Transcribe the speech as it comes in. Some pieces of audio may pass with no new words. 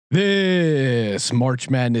This March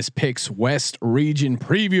Madness Picks West Region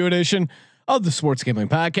Preview Edition of the Sports Gambling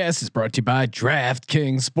Podcast is brought to you by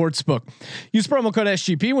DraftKings Sportsbook. Use promo code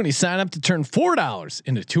SGP when you sign up to turn $4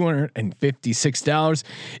 into $256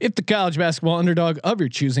 if the college basketball underdog of your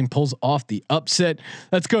choosing pulls off the upset.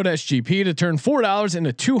 That's code SGP to turn $4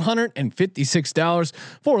 into $256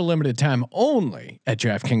 for a limited time only at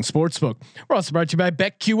DraftKings Sportsbook. We're also brought to you by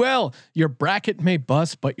BetQL. Your bracket may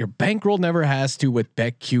bust, but your bankroll never has to with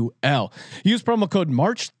BetQL. Use promo code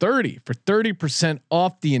March30 for 30%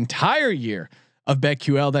 off the entire year of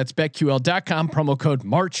BetQL. That's BetQL.com. Promo code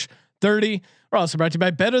March30. We're also brought to you by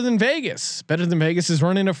Better Than Vegas. Better Than Vegas is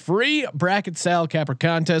running a free bracket style capper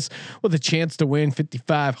contest with a chance to win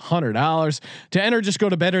 $5,500. To enter, just go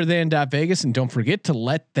to betterthan.vegas and don't forget to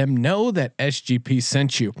let them know that SGP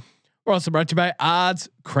sent you. We're also brought to you by Odds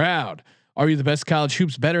Crowd. Are you the best college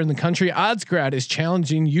hoops better in the country? Odds Crowd is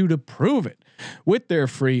challenging you to prove it with their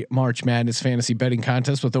free March Madness fantasy betting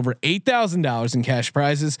contest with over $8,000 in cash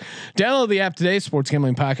prizes. Download the app today,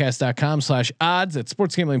 sportsgamblingpodcast.com/odds. That's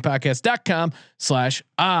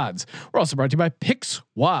sportsgamblingpodcast.com/odds. We're also brought to you by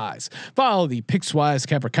PicksWise. Follow the PicksWise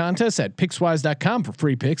Capper contest at PicksWise.com for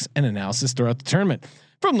free picks and analysis throughout the tournament.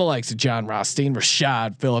 From the likes of John Rothstein,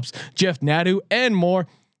 Rashad Phillips, Jeff Nadu, and more.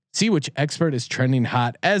 See which expert is trending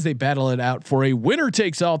hot as they battle it out for a winner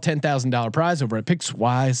takes all $10,000 prize over at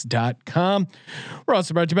PicksWise.com. We're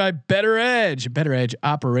also brought to you by Better Edge. Better Edge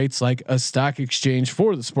operates like a stock exchange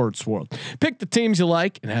for the sports world. Pick the teams you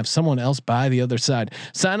like and have someone else buy the other side.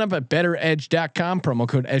 Sign up at BetterEdge.com. Promo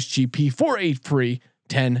code SGP for a free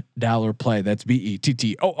 $10 play. That's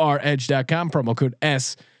BETTOR Edge.com. Promo code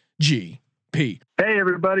SGP. Hey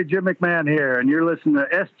everybody, Jim McMahon here, and you're listening to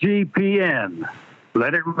SGPN.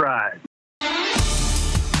 Let it ride.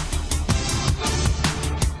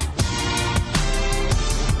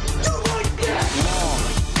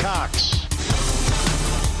 Cox.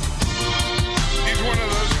 He's one of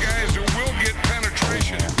those guys who will get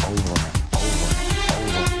penetration. Over.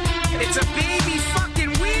 It's a baby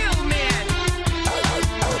fucking wheel, man.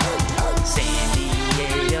 San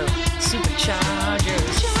Diego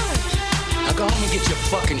Superchargers. Now go home and get your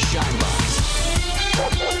fucking shine box.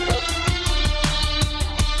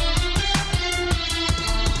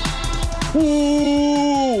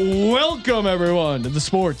 Ooh, welcome everyone to the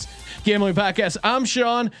Sports Gambling Podcast. I'm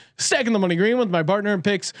Sean, stacking the money green with my partner in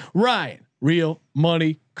picks, Ryan, Real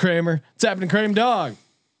Money Kramer. What's happening, Kramer Dog?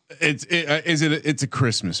 It's a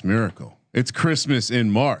Christmas miracle. It's Christmas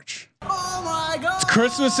in March. It's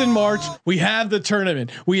Christmas in March. We have the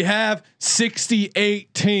tournament. We have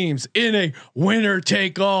 68 teams in a winner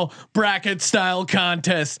take all bracket style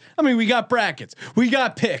contest. I mean, we got brackets, we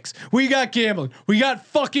got picks, we got gambling, we got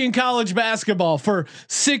fucking college basketball for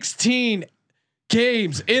 16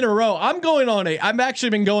 games in a row. I've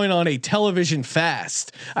actually been going on a television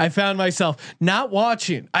fast. I found myself not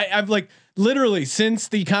watching. I've like literally since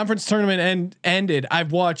the conference tournament ended,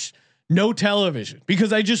 I've watched no television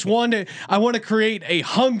because I just want to create a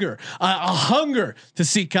hunger to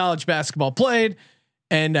see college basketball played.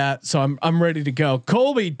 And so I'm ready to go.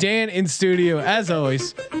 Colby, Dan in studio as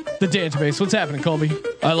always. The database. What's happening, Colby?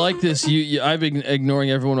 I like this. I've been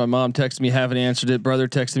ignoring everyone. My mom texted me, haven't answered it. Brother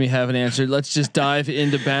texted me, haven't answered. Let's just dive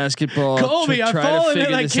into basketball. Colby, I've fallen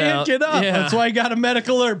and I can't get up. Yeah. That's why I got a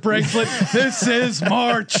medical alert bracelet. This is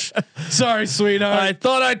March. Sorry, sweetheart. I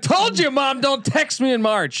thought I told you, Mom, don't text me in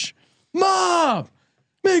March. Mom,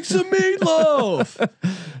 make some meatloaf.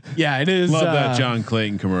 Yeah, it is. Love that John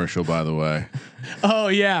Clayton commercial, by the way. Oh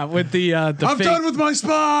yeah, with the I'm done with my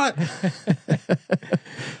spot.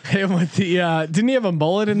 And with the didn't he have a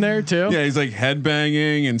mullet in there too? Yeah, he's like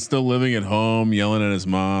headbanging and still living at home, yelling at his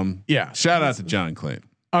mom. Yeah. Shout out to John Clayton.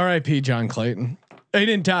 R.I.P. John Clayton. He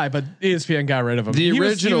didn't die, but ESPN got rid of him. He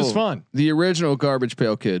original was fun. The original Garbage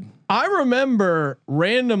Pail Kid. I remember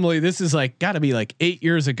randomly. This is like got to be like 8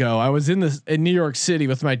 years ago. I was in New York City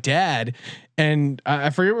with my dad, and I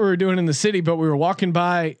forget what we were doing in the city, but we were walking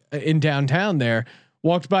by in downtown there.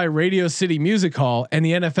 Walked by Radio City Music Hall, and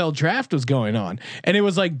the NFL draft was going on, and it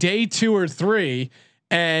was like day 2 or 3,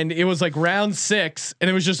 and it was like round 6, and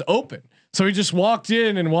it was just open. So we just walked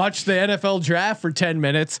in and watched the NFL draft for 10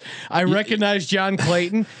 minutes. I recognized John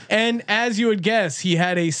Clayton, and as you would guess, he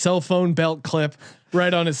had a cell phone belt clip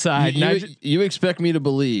right on his side. You expect me to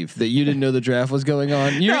believe that you didn't know the draft was going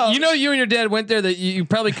on? You and your dad went there that you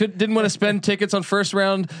probably didn't want to spend tickets on first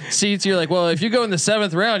round seats. You're like, well, if you go in the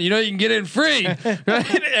 7th round, you can get in free,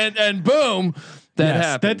 right? And boom. that Yes,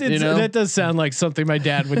 happened. that does sound like something my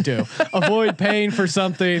dad would do. Avoid paying for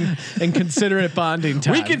something and consider it bonding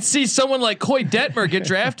time. We could see someone like Coy Detmer get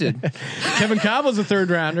drafted. Kevin Cobble's a third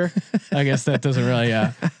rounder. I guess that doesn't really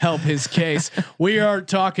help his case. We are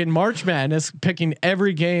talking March Madness, picking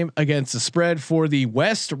every game against the spread for the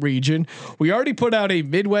West region. We already put out a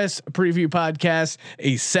Midwest preview podcast,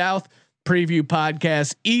 a South preview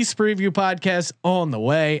podcast, East preview podcast on the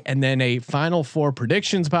way, and then a Final Four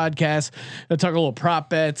predictions podcast. I'll talk a little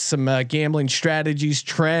prop bets, some gambling strategies,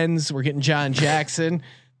 trends. We're getting John Jackson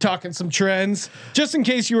talking some trends, just in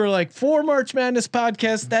case you were like, 4 March Madness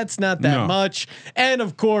podcast, that's not that much. And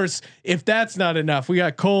of course, if that's not enough, we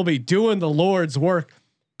got Colby doing the Lord's work,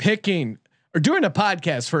 picking or doing a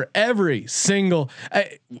podcast for every single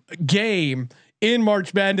game in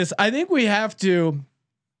March Madness. I think we have to.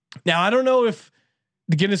 Now I don't know if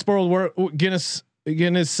the Guinness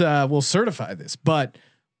will certify this, but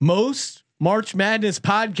most March Madness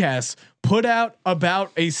podcasts put out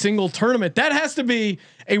about a single tournament. That has to be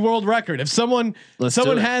a world record. If someone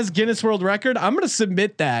has Guinness World Record, I'm going to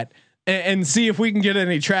submit that and see if we can get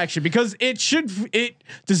any traction, because it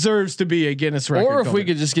deserves to be a Guinness record. Or if we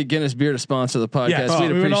could just get Guinness Beer to sponsor the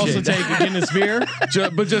podcast, we would also take a Guinness beer.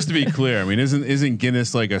 But just to be clear, I mean, isn't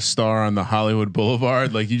Guinness like a star on the Hollywood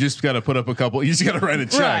Boulevard? Like, you just got to put up a couple. You just got to write a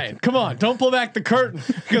check. Right. Come on, don't pull back the curtain,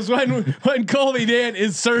 because when Colby Dan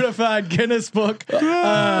is certified Guinness book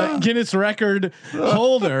Guinness record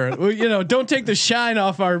holder, don't take the shine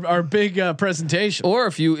off our big presentation. Or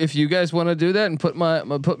if you guys want to do that and put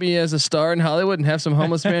me as a star in Hollywood and have some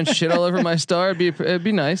homeless man shit all over my star, it'd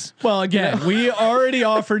be nice. Well, again, we already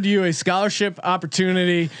offered you a scholarship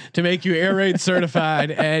opportunity to make you air raid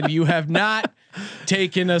certified, and you have not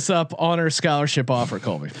taken us up on our scholarship offer,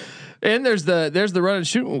 Colby. And there's the run and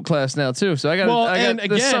shoot class now too. So I got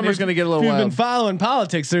this summer's going to get a little wild. wild. You've been following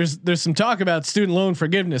politics. There's some talk about student loan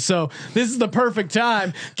forgiveness. So this is the perfect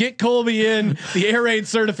time. Get Colby in the air raid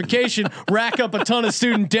certification, rack up a ton of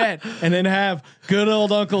student debt, and then have good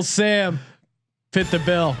old Uncle Sam fit the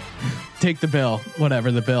bill. Take the bill,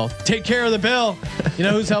 whatever the bill. Take care of the bill. You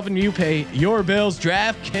know who's helping you pay your bills?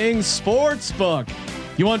 DraftKings Sportsbook.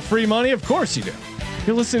 You want free money? Of course you do.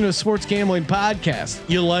 You're listening to a sports gambling podcast.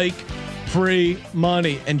 You like free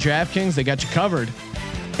money, and DraftKings, they got you covered.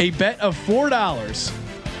 A bet of $4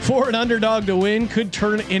 for an underdog to win could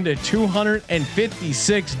turn into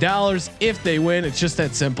 $256 if they win. It's just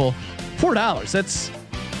that simple. $4. That's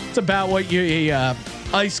about what a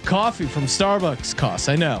iced coffee from Starbucks costs.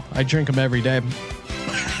 I know. I drink them every day. And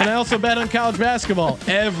I also bet on college basketball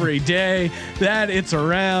every day that it's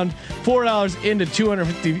around. $4 into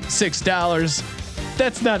 $256.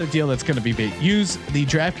 That's not a deal that's going to be beat. Use the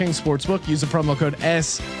DraftKings Sportsbook. Use the promo code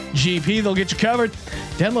SGP. They'll get you covered.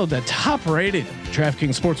 Download the top-rated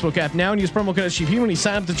DraftKings Sportsbook app now and use promo code SGP when you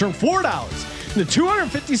sign up to turn $4 into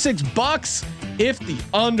 $256 if the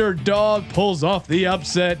underdog pulls off the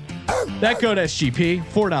upset. That code SGP,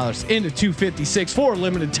 $4 into $256 for a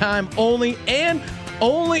limited time only, and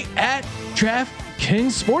only at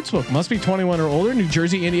DraftKings Sportsbook. Must be 21 or older. New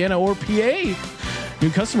Jersey, Indiana, or PA. New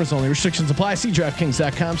customers only. Restrictions apply. See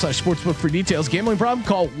DraftKings.com/sportsbook for details. Gambling problem?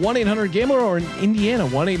 Call 1-800-GAMBLER, or in Indiana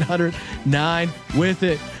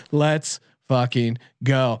 1-800-9-WITH-IT. Let's fucking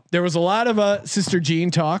go. There was a lot of Sister Jean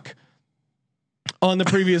talk on the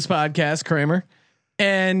previous podcast, Kramer,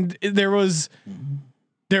 and there was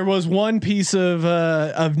one piece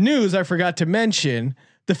of news I forgot to mention.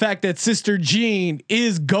 The fact that Sister Jean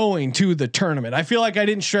is going to the tournament. I feel like I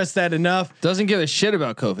didn't stress that enough. Doesn't give a shit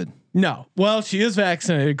about COVID. No. Well, she is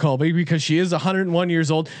vaccinated, Colby, because she is 101 years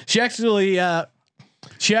old. She actually saw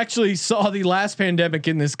the last pandemic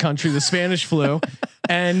in this country, the Spanish flu.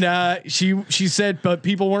 And she said, but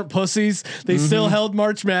people weren't pussies. They still held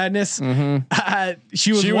March Madness.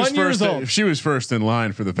 She was 1 year old. She was first in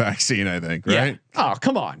line for the vaccine, I think. Right? Yeah. Oh,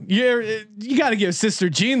 come on. You got to give Sister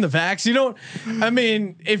Jean the vax. You don't. I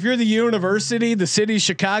mean, if you're the university, the city,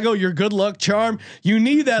 Chicago, your good luck charm, you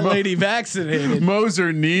need that lady vaccinated.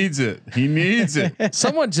 Moser needs it. He needs it.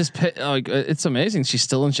 Someone just it's amazing. She's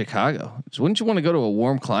still in Chicago. Wouldn't you want to go to a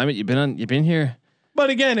warm climate? You've been here. But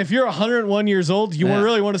again, if you're 101 years old, you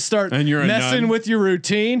really want to start messing with your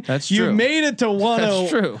routine. That's true. You made it to 10. That's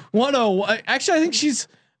true. 10. Actually, I think she's.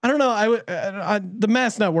 I don't know. The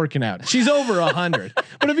math's not working out. She's over 100.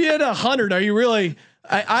 But if you had 100, are you really?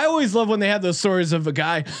 I always love when they have those stories of a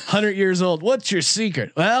guy 100 years old. What's your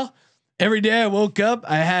secret? Well, every day I woke up,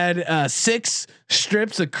 I had 6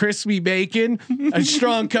 strips of crispy bacon, a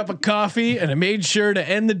strong cup of coffee, and I made sure to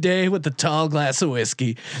end the day with a tall glass of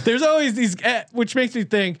whiskey. There's always these, which makes me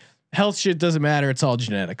think, health shit doesn't matter. It's all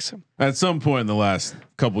genetics. At some point in the last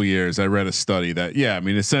couple years, I read a study that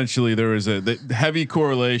essentially there was the heavy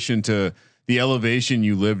correlation to the elevation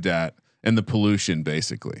you lived at and the pollution,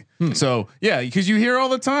 basically. So because you hear all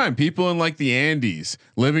the time people in like the Andes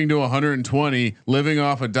living to 120, living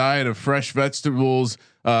off a diet of fresh vegetables,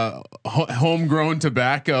 homegrown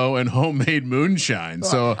tobacco, and homemade moonshine.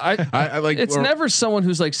 So I like. It's never someone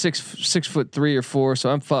who's like 6'3" or 4.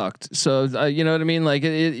 So I'm fucked. So you know what I mean? Like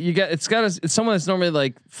it's someone that's normally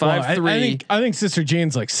like 5'3". I think Sister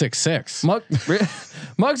Jean's like 6'6".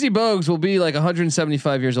 Muggsy Bogues will be like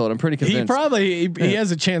 175 years old. I'm pretty convinced. He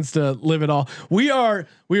has a chance to live it all. We are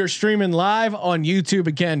streaming live on YouTube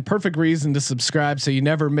again. Perfect reason to subscribe so you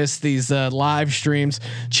never miss these live streams.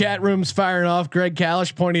 Chat rooms firing off. Greg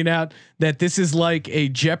Kalish pointing out that this is like a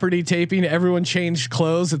Jeopardy taping. Everyone changed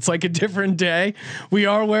clothes. It's like a different day. We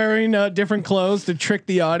are wearing different clothes to trick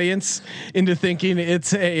the audience into thinking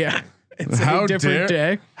it's a different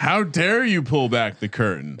day. How dare you pull back the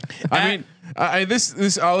curtain? I mean,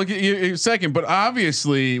 this I'll give you a second, but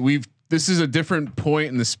obviously this is a different point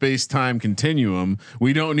in the space-time continuum.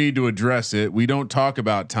 We don't need to address it. We don't talk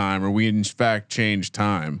about time, or we in fact change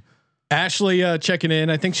time. Ashley checking in.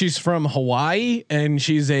 I think she's from Hawaii and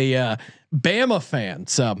she's a Bama fan.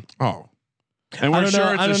 So and we're sure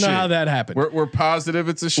I don't know how that happened. We're positive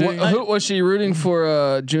it's a she. Who was she rooting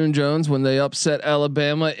for? June Jones when they upset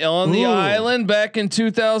Alabama on the island back in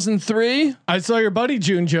 2003. I saw your buddy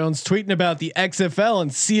June Jones tweeting about the XFL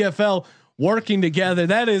and CFL working together.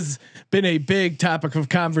 That has been a big topic of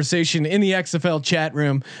conversation in the XFL chat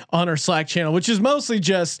room on our Slack channel, which is mostly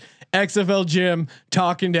just XFL Jim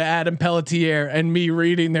talking to Adam Pelletier and me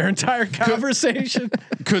reading their entire conversation.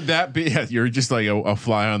 Could that be? You're just like a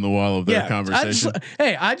fly on the wall of their conversation.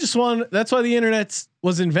 I just want. That's why the internet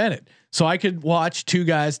was invented, so I could watch two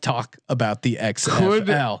guys talk about the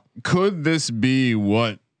XFL. Could this be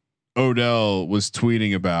what Odell was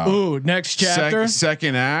tweeting about? Ooh, next chapter.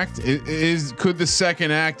 Second act could the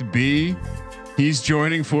second act be he's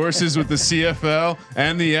joining forces with the CFL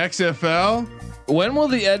and the XFL? When will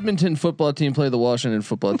the Edmonton football team play the Washington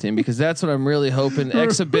football team? Because that's what I'm really hoping.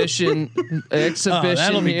 Exhibition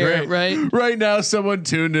that'll be here, great. right? Right now, someone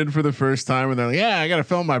tuned in for the first time and they're like, "Yeah, I got to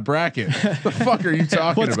film my bracket." The fuck are you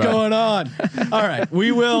talking What's about? going on? All right,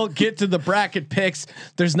 we will get to the bracket picks.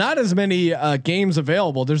 There's not as many games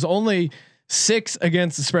available. There's only 6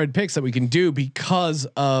 against the spread picks that we can do because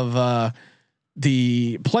of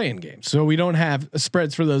the playing games. So we don't have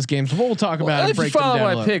spreads for those games. We'll talk about it. If you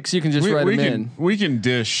follow my picks, you can just write them in. We can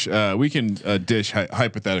dish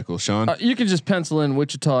hypothetical, Sean. You can just pencil in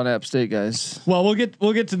Wichita and App State, guys. Well,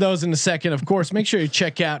 we'll get to those in a second. Of course, make sure you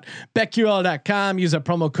check out BetQL.com. Use that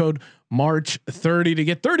promo code March30 to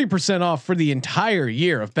get 30% off for the entire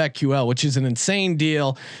year of BetQL, which is an insane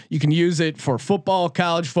deal. You can use it for football,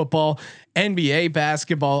 college football, NBA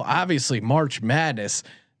basketball, obviously March Madness.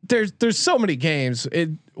 There's so many games.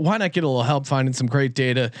 Why not get a little help finding some great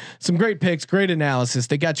data, some great picks, great analysis?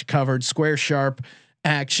 They got you covered. Square Sharp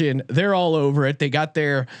action. They're all over it. They got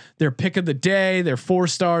their pick of the day, their 4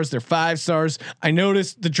 stars, their 5 stars. I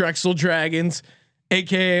noticed the Drexel Dragons,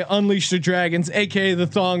 aka Unleash the Dragons, aka the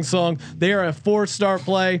Thong Song. They are a 4-star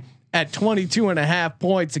play at 22.5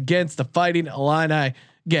 points against the Fighting Illini.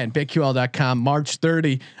 Again, BetQL.com, March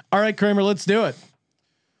 30. All right, Kramer, let's do it.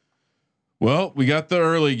 Well, we got the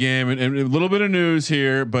early game and a little bit of news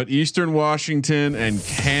here, but Eastern Washington and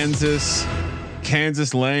Kansas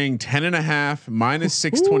laying 10.5 minus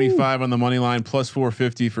 625 on the money line, plus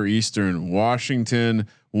 450 for Eastern Washington.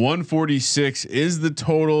 146 is the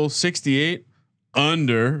total. 68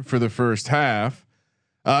 under for the first half.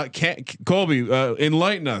 Colby,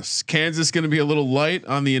 enlighten us. Kansas going to be a little light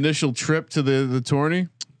on the initial trip to the tourney.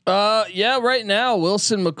 Yeah, right now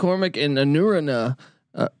Wilson, McCormick, and Anurana.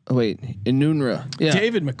 Inunra. Yeah.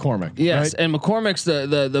 David McCormick. Yes, right? and McCormick's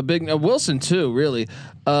the big Wilson too. Really,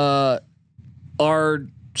 are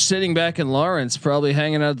sitting back in Lawrence, probably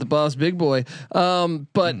hanging out at the Boss Big Boy.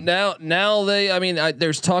 But now they, I mean,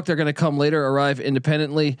 there's talk they're going to come later, arrive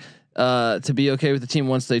independently to be okay with the team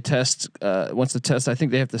once they test. Once the test, I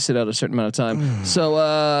think they have to sit out a certain amount of time.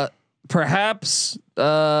 So perhaps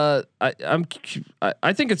I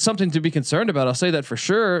think it's something to be concerned about. I'll say that for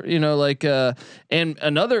sure. You know, like and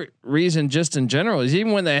another reason just in general is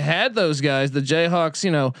even when they had those guys, the Jayhawks,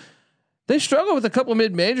 you know, they struggled with a couple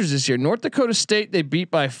mid majors this year. North Dakota State they beat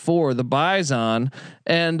by 4, the Bison,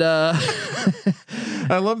 and I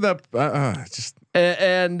love that.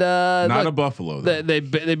 Not a Buffalo. They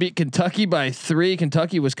beat Kentucky by 3.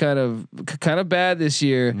 Kentucky was kind of bad this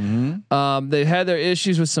year. They had their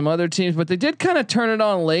issues with some other teams, but they did kind of turn it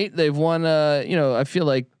on late. They've won. I feel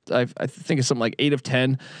like I think it's something like 8 of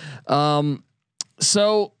 10.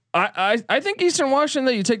 So I think Eastern Washington,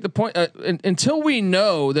 that you take the point until we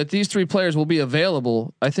know that these 3 players will be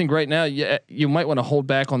available. I think right now you might want to hold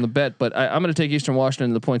back on the bet, but I'm going to take Eastern Washington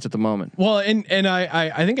in the points at the moment. Well, and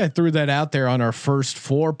I think I threw that out there on our first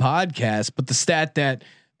 4 podcasts, but the stat that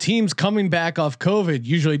teams coming back off COVID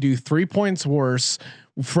usually do 3 points worse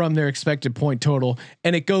from their expected point total,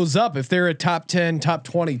 and it goes up if they're a top 10, top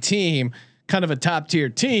 20 team, kind of a top tier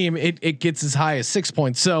team. It gets as high as 6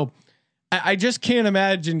 points. So I just can't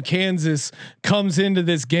imagine Kansas comes into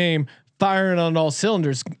this game firing on all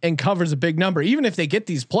cylinders and covers a big number. Even if they get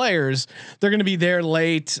these players, they're going to be there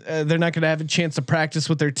late. They're not going to have a chance to practice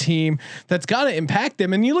with their team. That's got to impact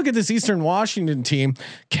them. And you look at this Eastern Washington team,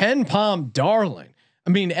 Ken Palm, darling. I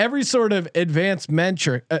mean, every sort of advanced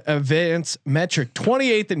metric,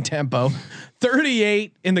 28th in tempo,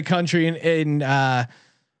 38 in the country in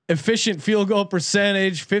efficient field goal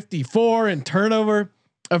percentage, 54 in turnover.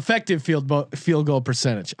 Effective field goal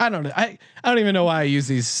percentage. I don't know. I don't even know why I use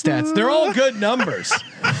these stats. They're all good numbers.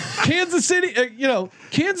 Kansas City,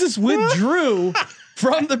 Kansas withdrew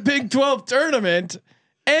from the Big 12 tournament,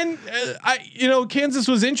 and Kansas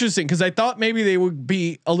was interesting because I thought maybe they would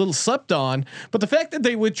be a little slept on, but the fact that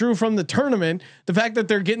they withdrew from the tournament, the fact that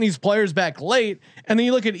they're getting these players back late, and then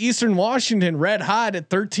you look at Eastern Washington red hot at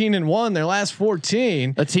 13-1, their last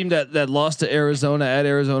 14. A team that lost to Arizona at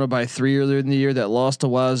Arizona by 3 earlier in the year, that lost to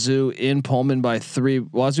Wazoo in Pullman by 3.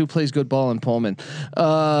 Wazoo plays good ball in Pullman.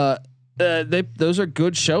 Those are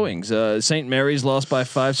good showings. St. Mary's lost by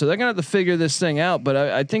 5, so they're gonna have to figure this thing out. But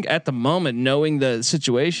I think at the moment, knowing the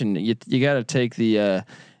situation, you got to take the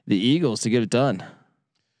Eagles to get it done.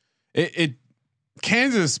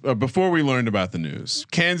 Kansas, before we learned about the news,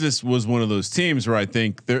 Kansas was one of those teams where I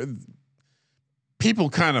think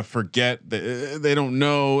people kind of forget that they don't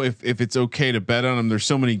know if it's okay to bet on them. There's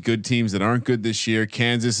so many good teams that aren't good this year.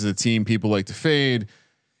 Kansas is a team people like to fade.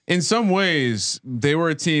 In some ways, they were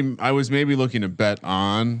a team I was maybe looking to bet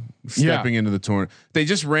on stepping into the tournament. They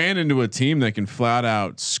just ran into a team that can flat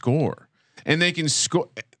out score, and they can score.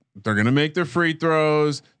 They're going to make their free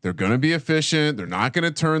throws. They're going to be efficient. They're not going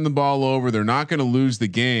to turn the ball over. They're not going to lose the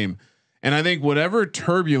game. And I think whatever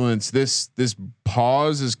turbulence this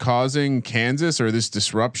pause is causing Kansas, or this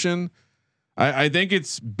disruption, I think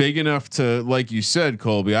it's big enough to, like you said,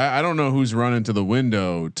 Colby. I don't know who's running to the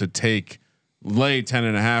window to lay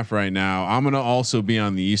 10.5 right now. I'm going to also be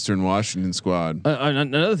on the Eastern Washington squad.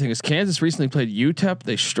 Another thing is Kansas recently played UTEP.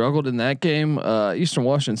 They struggled in that game. Eastern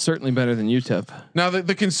Washington certainly better than UTEP. Now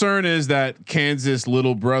the concern is that Kansas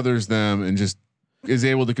little brothers them and just is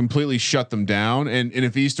able to completely shut them down. And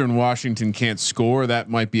if Eastern Washington can't score,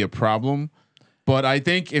 that might be a problem. But I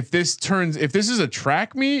think if this is a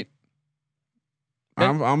track meet,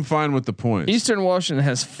 I'm fine with the points. Eastern Washington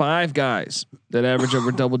has 5 guys that average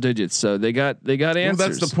over double digits, so they got answers. Well,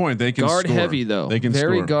 that's the point. They can guard score. heavy though. They can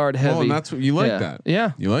very score. guard heavy. Well, and that's what you like. That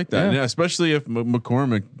you like that, yeah. Especially if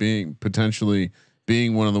McCormick potentially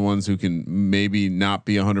being one of the ones who can maybe not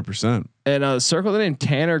be 100%. And circle the name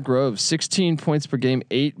Tanner Grove, 16 points per game,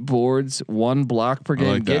 8 boards, 1 block per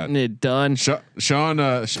game, getting it done.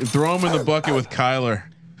 Sean, throw him in the bucket with Kyler.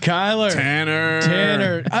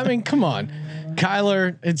 Tanner. I mean, come on.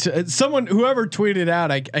 Kyler, it's someone, whoever tweeted out,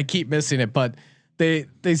 I keep missing it, but they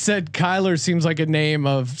said Kyler seems like a name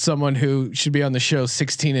of someone who should be on the show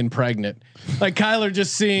 16 and pregnant. Like Kyler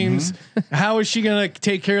just seems, how is she going to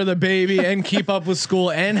take care of the baby and keep up with school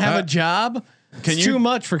and have a job? It's too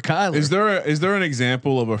much for Kyler. Is there an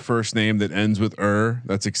example of a first name that ends with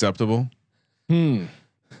that's acceptable? I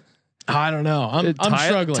don't know. I'm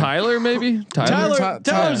struggling. Tyler, maybe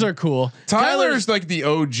Tylers are cool. Tyler's like the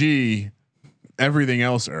OG. Everything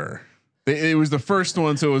else it was the first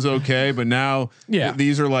one, so it was okay. But now,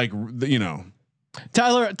 these are like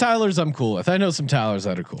Tyler's I'm cool with. I know some Tylers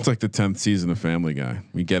that are cool. It's like the 10th season of Family Guy.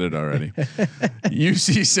 We get it already.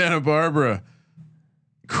 UC Santa Barbara,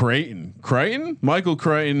 Creighton, Michael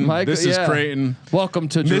Creighton. This is Creighton. Welcome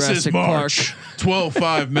to Jurassic Park.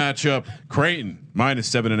 12-5 matchup. Creighton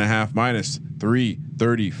 -7.5,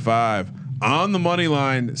 -335 on the money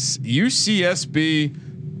line. UCSB.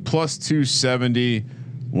 +270,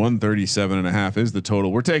 137.5 is the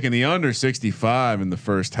total. We're taking the under 65 in the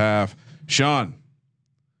first half. Sean,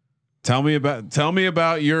 tell me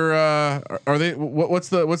about your. Are they? What's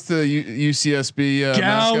the UCSB?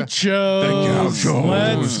 Gauchos.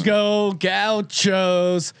 Let's go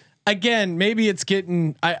Gauchos. Again, maybe it's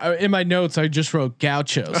getting. In my notes, I just wrote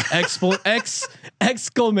Gauchos.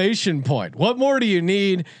 Exclamation point. What more do you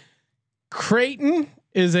need? Creighton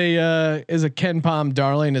is a Ken Palm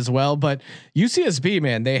darling as well, but UCSB,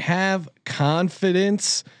 man, they have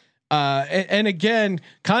confidence. And again,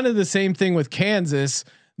 kind of the same thing with Kansas.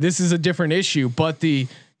 This is a different issue, but the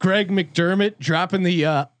Greg McDermott dropping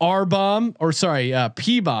the R bomb, or sorry,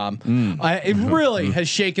 P bomb, it really has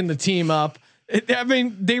shaken the team up. I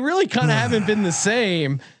mean, they really kind of haven't been the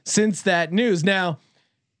same since that news. Now,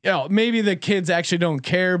 maybe the kids actually don't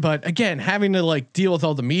care, but again, having to like deal with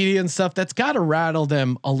all the media and stuff, that's got to rattle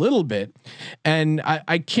them a little bit. And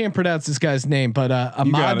I can't pronounce this guy's name, but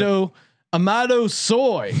Amado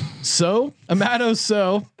Soy.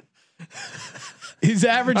 He's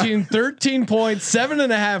averaging 13 points,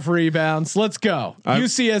 7.5 rebounds. Let's go.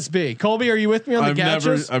 UCSB. Colby, are you with me on the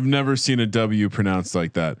couches? I've never seen a W pronounced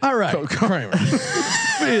like that. All right. Kramer.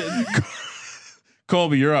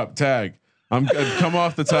 Colby, you're up. Tag. I'm come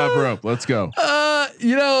off the top rope. Let's go.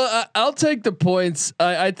 I'll take the points.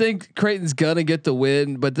 I think Creighton's gonna get the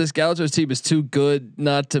win, but this Gauchos team is too good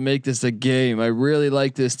not to make this a game. I really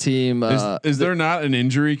like this team. Is there not an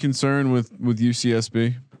injury concern with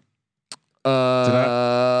UCSB?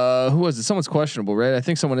 Who was it? Someone's questionable, right? I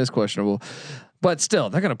think someone is questionable, but still,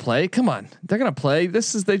 they're gonna play. Come on, they're gonna play.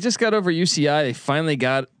 They just got over UCI. They finally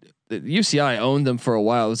got UCI owned them for a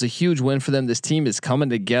while. It was a huge win for them. This team is coming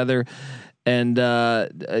together, and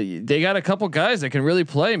they got a couple guys that can really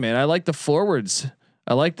play. Man, I like the forwards.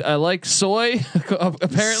 I like Soy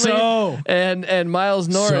apparently, and Miles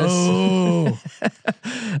Norris.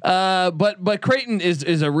 But Creighton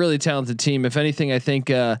is a really talented team. If anything, I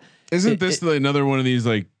think. Isn't this another one of these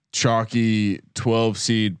like chalky 12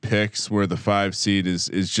 seed picks where the 5 seed is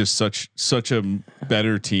just such a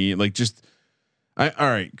better team? Like all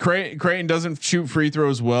right. Creighton doesn't shoot free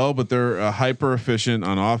throws well, but they're hyper efficient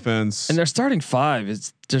on offense. And their starting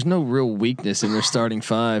 5 there's no real weakness in their starting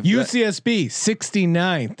 5. UCSB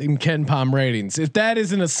 69th in Ken Palm ratings. If that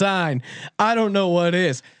isn't a sign, I don't know what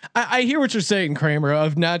is. I hear what you're saying, Kramer,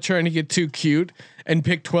 of not trying to get too cute and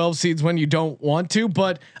pick 12 seeds when you don't want to,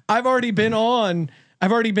 but I've already been the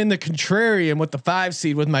contrarian with the 5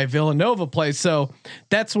 seed with my Villanova play. So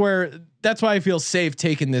that's why I feel safe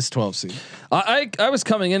taking this 12 seed. I was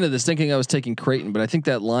coming into this thinking I was taking Creighton, but I think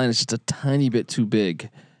that line is just a tiny bit too big.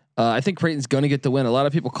 I think Creighton's going to get the win. A lot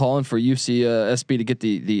of people calling for UCSB to get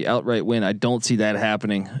the outright win. I don't see that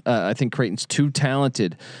happening. I think Creighton's too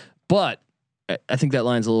talented, but I think that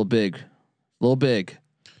line's a little big.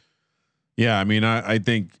 Yeah, I mean, I don't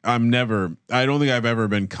think I've ever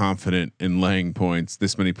been confident in laying points,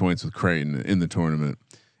 this many points with Creighton in the tournament.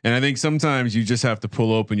 And I think sometimes you just have to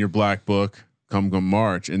pull open your black book come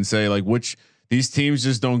March and say like, which these teams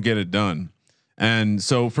just don't get it done. And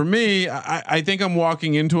so for me, I think I'm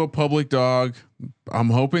walking into a public dog. I'm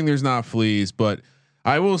hoping there's not fleas, but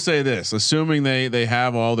I will say this, assuming they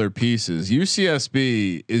have all their pieces,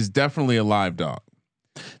 UCSB is definitely a live dog.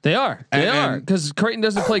 They are because Creighton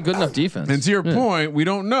doesn't play good enough defense. And to your point, we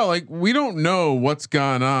don't know what's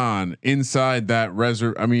gone on inside that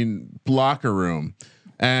locker room,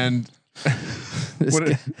 and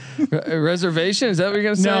reservation. Is that what you're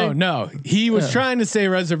gonna say? No. He was trying to say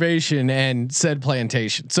reservation and said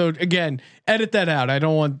plantation. So again, edit that out. I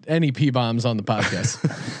don't want any P bombs on the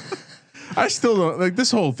podcast. I still don't like this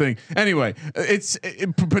whole thing. Anyway, it's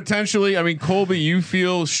potentially. I mean, Colby, you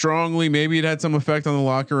feel strongly maybe it had some effect on the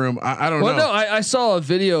locker room. I don't know. Well, no, I saw a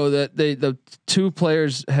video that the 2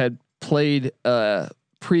 players had played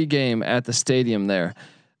pregame at the stadium there,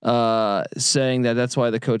 saying that's why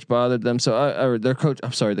the coach bothered them. So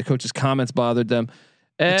the coach's comments bothered them.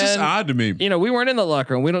 And, it's just odd to me. We weren't in the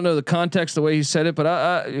locker room. We don't know the context, the way he said it,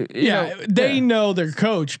 but they know their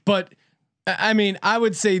coach, but. I mean, I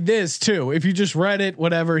would say this too. If you just read it,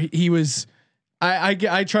 whatever he was,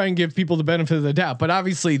 I try and give people the benefit of the doubt, but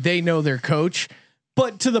obviously they know their coach.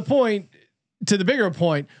 But to the bigger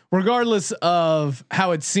point, regardless of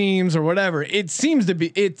how it seems or whatever, it seems to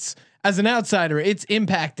be. It's as an outsider, it's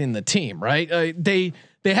impacting the team, right?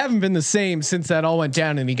 They haven't been the same since that all went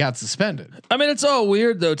down and he got suspended. I mean, it's all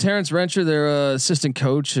weird though. Terrence Rencher, their assistant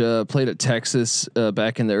coach, played at Texas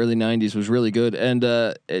back in the early '90s, was really good, and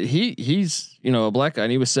he's a black guy,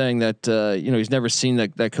 and he was saying that he's never seen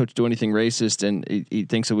that coach do anything racist, and he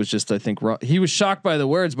thinks it was just wrong. He was shocked by the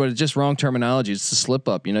words, but it's just wrong terminology. It's a slip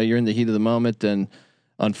up. You're in the heat of the moment, and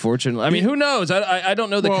unfortunately, I mean, who knows? I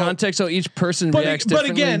don't know the context how each person reacts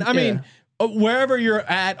differently. But again, I mean, wherever you're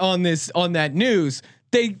at on that news.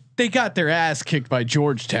 They got their ass kicked by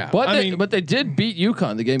Georgetown. But they did beat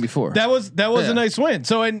UConn the game before. That was a nice win.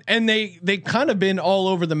 So and they kind of been all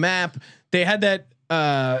over the map. They had that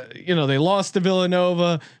they lost to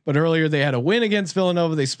Villanova, but earlier they had a win against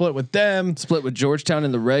Villanova. They split with them. Split with Georgetown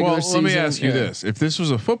in the regular season. Let me ask you this: if this was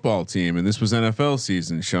a football team and this was NFL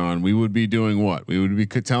season, Sean, we would be doing what? We would be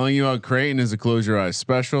telling you how Creighton is a close your eyes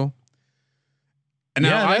special. And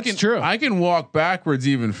now that's true. I can walk backwards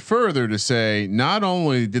even further to say, not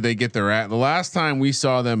only did they get the last time we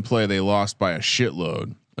saw them play, they lost by a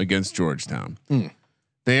shitload against Georgetown.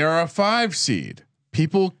 They are a 5 seed.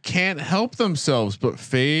 People can't help themselves but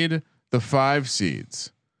fade the 5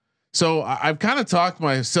 seeds. So I've kind of talked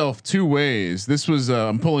myself 2 ways. This was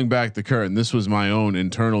I'm pulling back the curtain. This was my own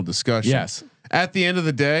internal discussion. Yes. At the end of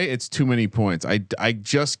the day, it's too many points. I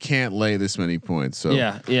just can't lay this many points. So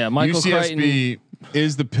yeah. Michael UCSB Creighton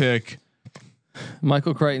is the pick.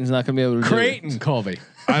 Michael Creighton's not going to be able to Creighton, do it. Colby.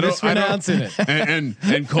 I don't Mispronouncing it.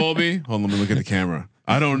 And Colby, hold on, let me look at the camera.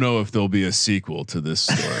 I don't know if there'll be a sequel to this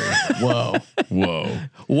story. Whoa.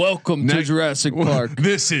 Welcome to Jurassic Park.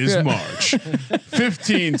 This is March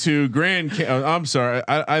 15 to Grand. I'm sorry.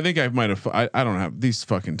 I think I might have. I don't have these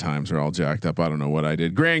fucking times are all jacked up. I don't know what I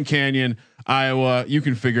did. Grand Canyon, Iowa. You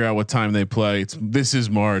can figure out what time they play. This is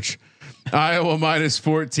March. Iowa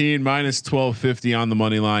 -14, -1250 on the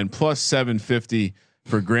money line, +750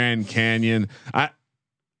 for Grand Canyon.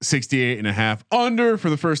 68.5 under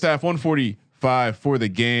for the first half, 145 for the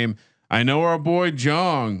game. I know our boy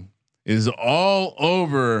Jong is all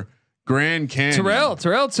over Grand Canyon.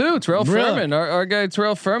 Terrell too. Terrell Furman, our guy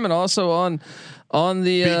Terrell Furman, also on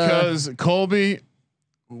the because Colby,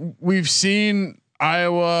 we've seen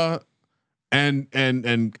Iowa and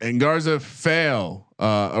Garza fail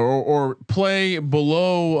or play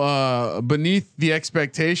beneath the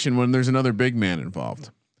expectation when there's another big man involved.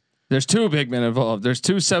 There's 2 big men involved. There's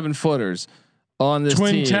 2 7-footers on this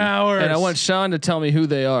Twin team. Towers. And I want Sean to tell me who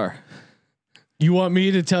they are. You want me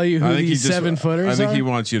to tell you who these 7-footers are? I think he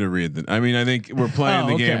wants you to read them. I mean, I think we're playing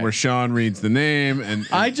the game where Sean reads the name and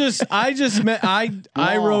I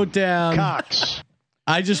wrote down Cox.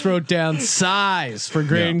 I just wrote down size for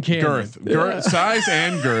Grand Canyon. Girth, size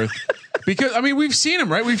and girth. Because I mean, we've seen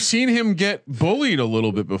him, right? We've seen him get bullied a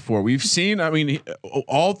little bit before. We've seen, I mean,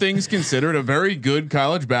 all things considered, a very good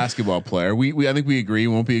college basketball player. I think we agree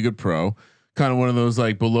won't be a good pro. Kind of one of those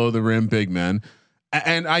like below the rim big men.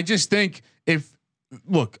 And I just think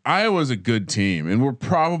look, Iowa's a good team, and we're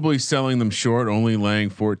probably selling them short, only laying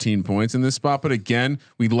 14 points in this spot. But again,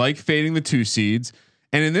 we like fading the 2 seeds.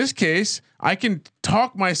 And in this case, I can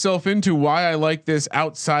talk myself into why I like this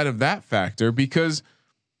outside of that factor, because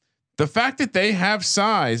the fact that they have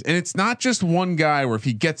size, and it's not just one guy where if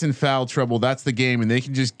he gets in foul trouble, that's the game, and they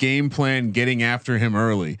can just game plan getting after him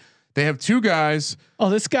early. They have 2 guys. Oh,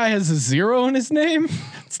 this guy has a 0 in his name.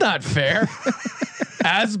 It's not fair.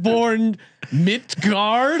 Asborn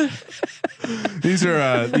Midgard. These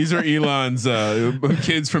are Elon's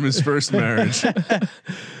kids from his first marriage.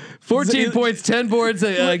 14 points, 10 boards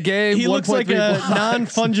a game. He looks like a 1.3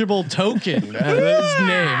 non-fungible token. His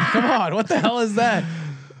name. Come on, what the hell is that?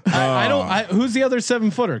 I don't. Who's the other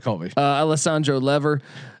 7-footer, Colby? Alessandro Lever.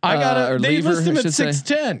 I gotta. Or They Lever, list him I at should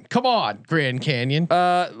say. 6'10". Come on, Grand Canyon.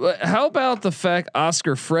 How about the fact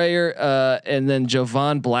Oscar Freyer and then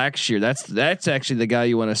Jovan Blackshear? That's actually the guy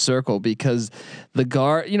you want to circle, because the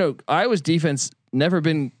guard. Iowa's defense never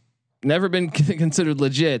been considered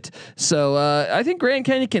legit. So I think Grand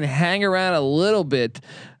Canyon can hang around a little bit.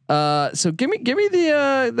 So give me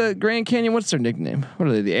the Grand Canyon. What's their nickname? What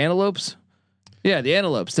are they? The Antelopes? Yeah, the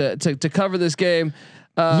Antelopes to cover this game.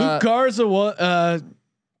 Luke Garza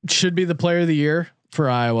should be the player of the year for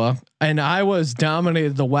Iowa, and Iowa's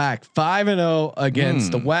dominated the WAC 5-0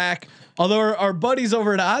 against the WAC. Although our buddies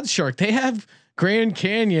over at OddsShark, they have Grand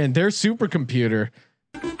Canyon, their supercomputer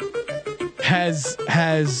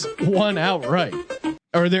has won outright,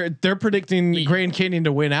 or they're predicting Grand Canyon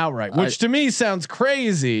to win outright, which to me sounds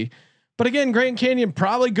crazy. But again, Grand Canyon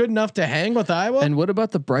probably good enough to hang with Iowa. And what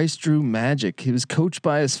about the Bryce Drew magic? He was coached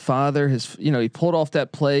by his father. He pulled off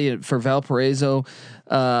that play for Valparaiso.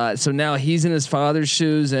 So now he's in his father's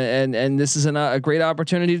shoes, and this is a great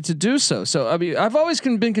opportunity to do so. So I mean, I've always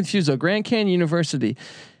been confused though. Grand Canyon University,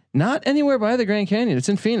 not anywhere by the Grand Canyon. It's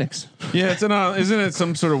in Phoenix. Yeah, isn't it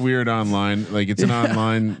some sort of weird online? Like it's an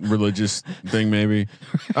online religious thing, maybe.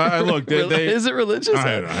 Look, Is it religious? I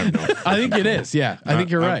have no. I think it is. Yeah, I think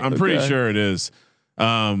you're right. I'm pretty sure it is.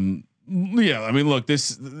 Yeah, I mean, look,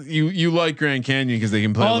 this you like Grand Canyon because they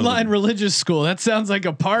can play online religious school. That sounds like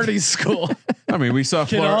a party school. I mean, we saw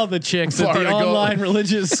Get all the chicks at the online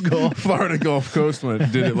religious school. Florida Gulf Coast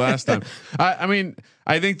did it last time. I mean,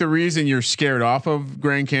 I think the reason you're scared off of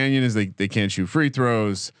Grand Canyon is they can't shoot free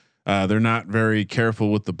throws. They're not very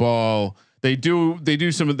careful with the ball. They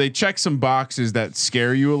check some boxes that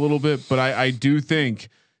scare you a little bit, but I do think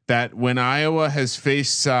that when Iowa has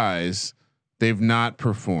faced size, they've not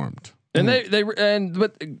performed. And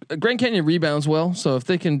but Grand Canyon rebounds well, so if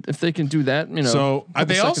they can do that, So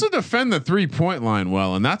they also defend the 3-point line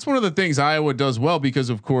well, and that's one of the things Iowa does well because,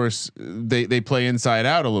 of course, they play inside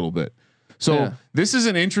out a little bit. So this is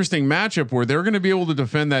an interesting matchup where they're going to be able to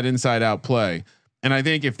defend that inside out play, and I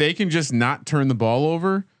think if they can just not turn the ball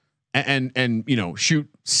over and shoot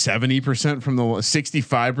 70% from the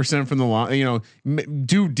 65% from the line,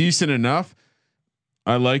 do decent enough.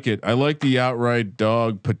 I like it. I like the outright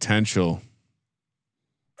dog potential.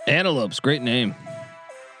 Antelopes, great name.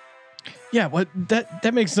 Yeah, what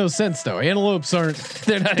that makes no sense though. Antelopes aren't.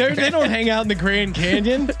 They don't hang out in the Grand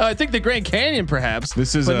Canyon. I think the Grand Canyon, perhaps.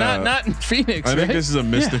 This is but not in Phoenix. I think this is a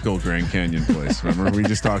mystical Grand Canyon place. Remember, we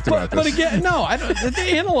just talked about this. But again, no, I don't.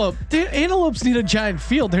 The antelopes need a giant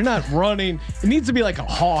field. They're not running. It needs to be like a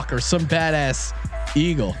hawk or some badass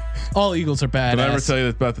eagle. All eagles are badass. Did I ever tell you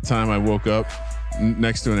about the time I woke up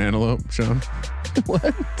next to an antelope, Sean?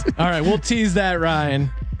 What? All right, we'll tease that, Ryan.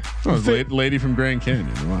 Oh, lady from Grand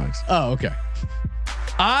Canyon. Relax. Oh, okay.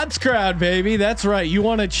 Odds Crowd, baby. That's right. You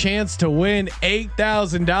want a chance to win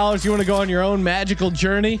 $8,000. You want to go on your own magical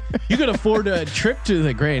journey? You could afford a trip to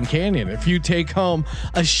the Grand Canyon if you take home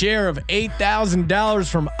a share of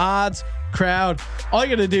 $8,000 from Odds Crowd. All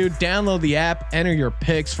you got to do, download the app, enter your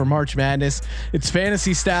picks for March Madness. It's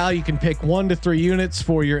fantasy style. You can pick 1 to 3 units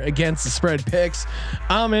for your against the spread picks.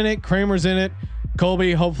 I'm in it. Kramer's in it.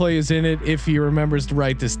 Colby hopefully is in it if he remembers to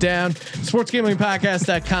write this down.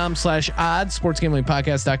 sportsgamblingpodcast.com/odds,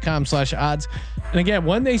 sportsgamblingpodcast.com/odds. And again,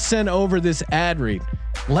 when they send over this ad read,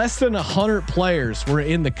 less than 100 players were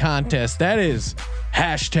in the contest. That is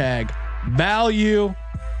 #value.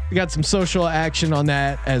 We got some social action on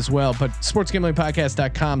that as well, but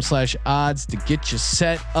sportsgamblingpodcast.com/odds to get you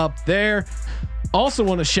set up there. Also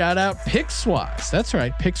want to shout out Pickswise. That's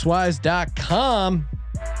right. Pickswise.com.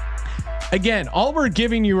 Again, all we're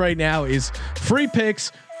giving you right now is free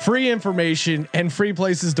picks, free information, and free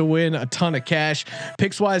places to win a ton of cash.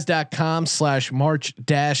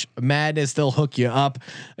 Pickswise.com/March-Madness. They'll hook you up.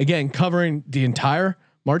 Again, covering the entire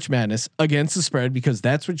March Madness against the spread because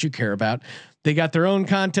that's what you care about. They got their own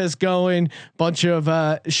contest going. Bunch of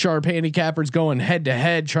sharp handicappers going head to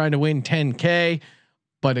head, trying to win 10K.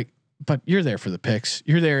 But you're there for the picks.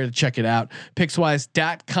 You're there to check it out.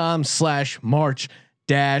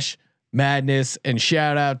 Pickswise.com/March-Madness. And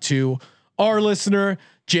shout out to our listener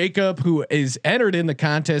Jacob, who is entered in the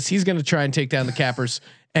contest. He's going to try and take down the cappers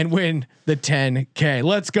and win the 10K.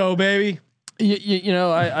 Let's go, baby. You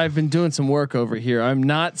know, I've been doing some work over here. I'm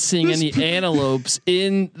not seeing any antelopes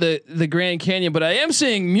in the Grand Canyon, but I am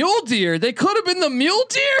seeing mule deer. They could have been the mule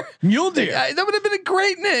deer. Mule deer. That would have been a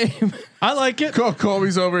great name. I like it.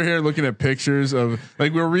 Colby's over here looking at pictures of,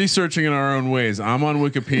 like, we're researching in our own ways. I'm on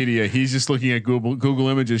Wikipedia. He's just looking at Google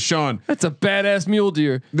Images. Sean, that's a badass mule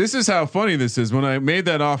deer. This is how funny this is. When I made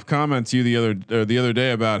that off comment to you the other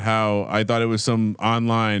day about how I thought it was some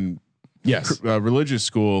online religious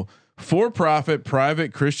school. For-profit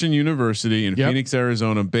private Christian university in Phoenix,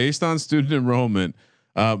 Arizona, based on student enrollment,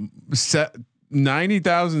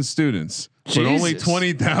 90,000 students, but only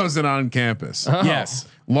 20,000 on campus. Oh. Yes,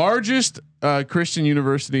 largest Christian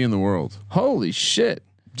university in the world. Holy shit!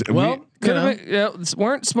 Well,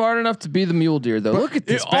 weren't smart enough to be the mule deer though. Look at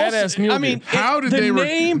this badass mule deer. I mean, how did the they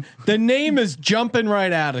name? The name is jumping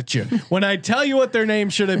right out at you. When I tell you what their name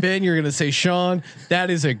should have been, you're going to say, Sean, that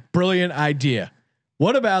is a brilliant idea.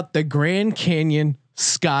 What about the Grand Canyon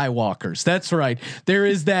Skywalkers? That's right. There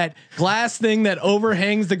is that glass thing that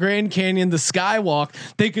overhangs the Grand Canyon, the Skywalk.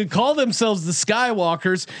 They could call themselves the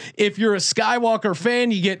Skywalkers. If you're a Skywalker fan,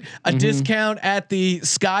 you get a discount at the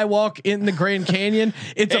Skywalk in the Grand Canyon.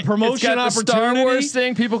 It's a promotion opportunity. The Star Wars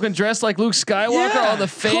thing. People can dress like Luke Skywalker. Yeah, all the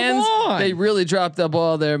fans, they really dropped the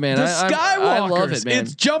ball there, man. The Skywalkers. I love it, man.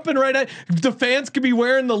 It's jumping right at the fans. Could be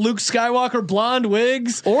wearing the Luke Skywalker blonde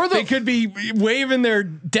wigs, or they could be waving their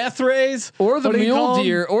death rays, or the mule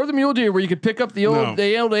deer, where you could pick up the old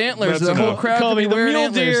antlers. The whole crowd could be the wearing mule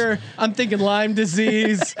antlers. Deer. I'm thinking Lyme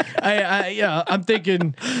disease. I'm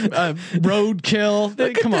thinking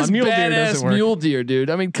roadkill. Come on, mule deer doesn't work. Mule deer, dude.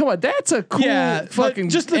 I mean, come on, that's a cool fucking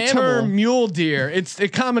just the animal. term mule deer. It's a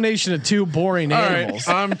combination of two boring animals.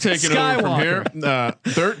 All right, I'm taking over from here.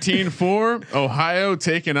 13-4, Ohio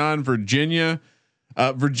taking on Virginia.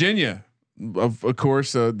 Virginia. Of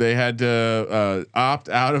course, they had to opt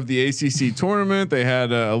out of the ACC tournament. They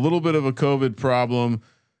had a little bit of a COVID problem.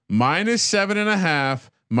 -7.5,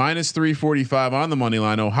 -345 on the money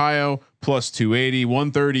line. Ohio +280,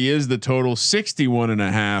 130 is the total.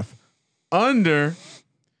 61.5 under.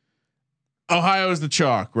 Ohio is the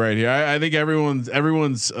chalk right here. I think everyone's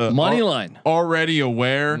money line already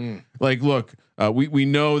aware. Like, look, we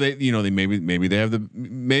know that they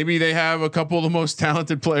maybe they have a couple of the most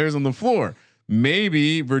talented players on the floor.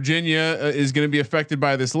 Maybe Virginia is going to be affected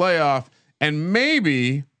by this layoff, and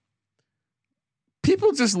maybe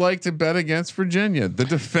people just like to bet against Virginia, the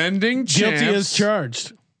defending Guilty champs. as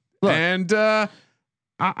charged. Look. And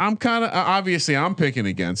I'm kind of obviously I'm picking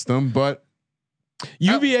against them, but.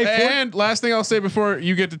 UVA and last thing I'll say before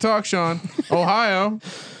you get to talk, Sean, Ohio,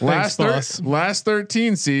 last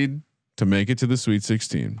 13 seed to make it to the Sweet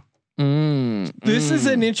 16. This is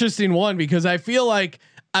an interesting one because I feel like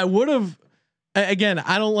I would have. Again,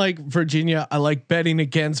 I don't like Virginia. I like betting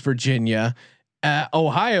against Virginia.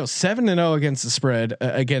 Ohio 7-0 against the spread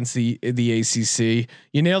against the ACC.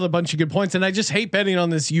 You nailed a bunch of good points, and I just hate betting on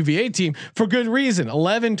this UVA team for good reason.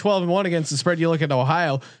 11-12-1 against the spread. You look at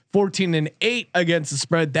Ohio 14-8 against the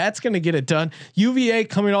spread. That's going to get it done. UVA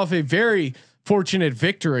coming off a very fortunate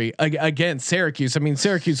victory against Syracuse. I mean,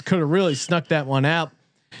 Syracuse could have really snuck that one out,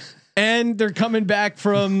 and they're coming back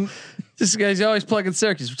from. This guy's always plugging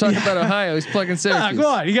Syracuse. We're talking about Ohio. He's plugging Syracuse. Go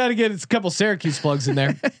on. You got to get a couple Syracuse plugs in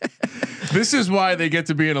there. This is why they get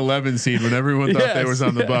to be an 11 seed when everyone thought they was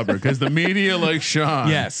on the bubble, because the media like Sean.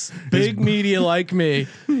 Yes. Big media like me.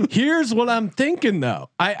 Here's what I'm thinking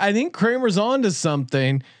though. I think Kramer's on to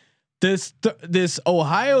something. This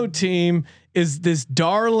Ohio team is this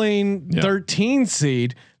darling 13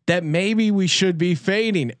 seed that maybe we should be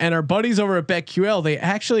fading. And our buddies over at BetQL, they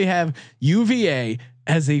actually have UVA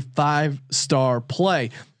as a 5-star play.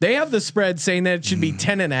 They have the spread saying that it should be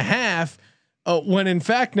 10.5. When in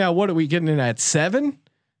fact, now what are we getting in at 7?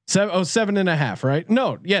 7.5, right?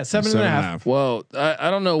 No. Yeah. 7.5. Well, I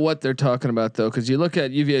don't know what they're talking about though. Cause you look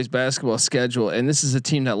at UVA's basketball schedule and this is a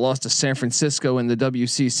team that lost to San Francisco in the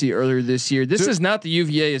WCC earlier this year. This is not the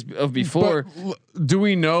UVA of before. Do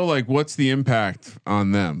we know like what's the impact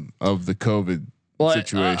on them of the COVID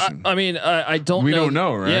situation? I mean, I don't. We don't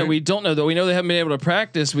know, right? Yeah, we don't know though. We know they haven't been able to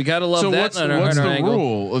practice. We got to love so that. What's the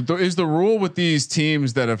rule? Is the rule with these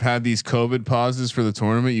teams that have had these COVID pauses for the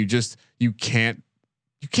tournament? You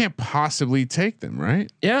can't possibly take them,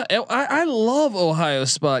 right? Yeah, I love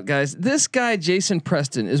Ohio's spot, guys. This guy Jason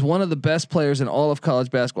Preston is one of the best players in all of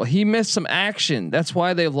college basketball. He missed some action. That's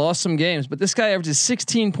why they've lost some games. But this guy averages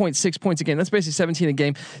 16.6 points a game. That's basically 17 a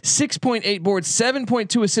game. 6.8 boards,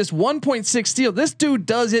 7.2 assists, 1.6 steal. This dude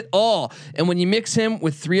does it all. And when you mix him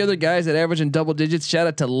with 3 other guys that average in double digits, shout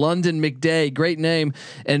out to London McDay, great name,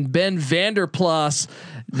 and Ben Vanderplas.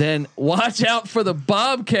 Then watch out for the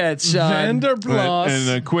Bobcats, Sean. Vanderplas.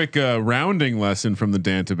 And a quick rounding lesson from the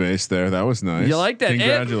database there. That was nice. You like that?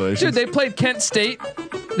 Congratulations. And, dude, they played Kent State.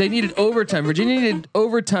 They needed overtime. Virginia needed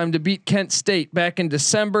overtime to beat Kent State back in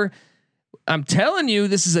December. I'm telling you,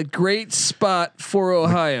 this is a great spot for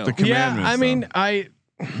Ohio. The commandments. Yeah, I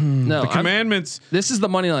mean, no, the commandments. This is the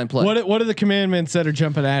money line play. What are the commandments that are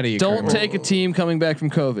jumping out of you? Don't Kramer? take a team coming back from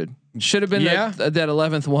COVID. Should have been that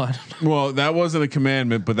 11th one. Well, that wasn't a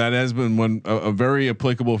commandment, but that has been one a very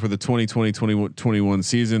applicable for the 2020-2021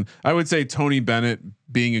 season. I would say Tony Bennett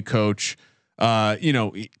being a coach, kind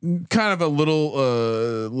of a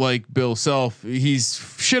little like Bill Self. He's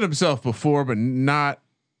shit himself before, but not.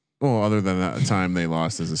 Well, other than that time they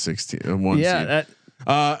lost as a 1 Yeah,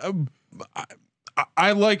 seed.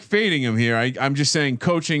 I like fading him here. I'm just saying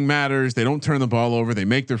coaching matters. They don't turn the ball over. They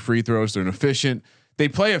make their free throws. They're efficient. They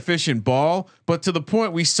play efficient ball, but to the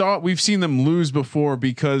point we've seen them lose before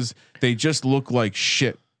because they just look like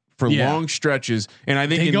shit for long stretches. And I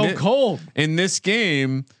think they go cold in this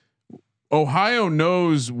game. Ohio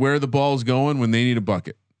knows where the ball's going when they need a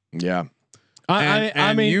bucket. Yeah.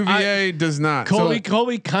 I mean, UVA does not.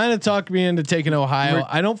 Colby kind of talked me into taking Ohio.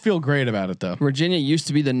 I don't feel great about it though. Virginia used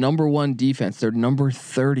to be the number 1 defense. They're number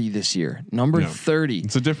 30 this year. Number 30.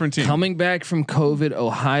 It's a different team. Coming back from COVID,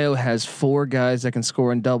 Ohio has 4 guys that can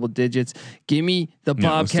score in double digits. Give me the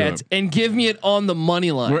Bobcats and give me it on the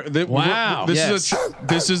money line.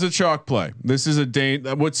 This is a chalk play. This is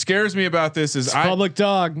a what scares me about this is public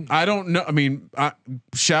dog. I don't know. I mean,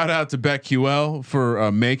 shout out to BetQL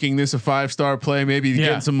for making this a 5-star play, maybe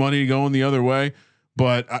getting some money going the other way.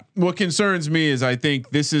 But what concerns me is I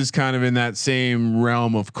think this is kind of in that same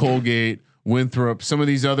realm of Colgate, Winthrop, some of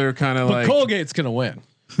these other kind of like Colgate's going to win.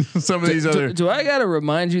 Some of these other. Do I got to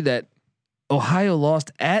remind you that Ohio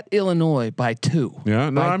lost at Illinois by 2?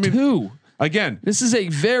 Yeah, no, I mean 2. Again, this is a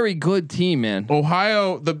very good team, man.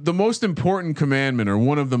 Ohio, the most important commandment, or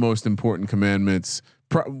one of the most important commandments,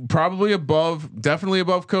 definitely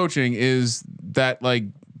above coaching, is that like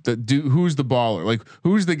who's the baller? Like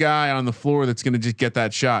who's the guy on the floor that's going to just get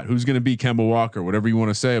that shot? Who's going to be Kemba Walker? Whatever you want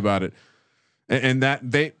to say about it. And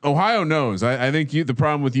that Ohio knows. I think the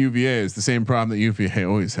problem with UVA is the same problem that UVA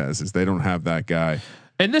always has, is they don't have that guy.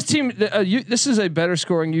 And this team, this is a better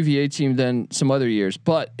scoring UVA team than some other years,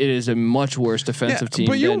 but it is a much worse defensive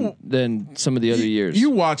team than some of the other years.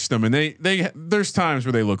 You watch them, and there's times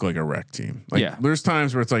where they look like a wreck team. Like, there's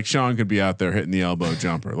times where it's like Sean could be out there hitting the elbow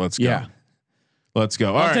jumper. Let's go. Yeah. Let's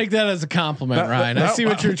go. I'll take that as a compliment, Ryan. I see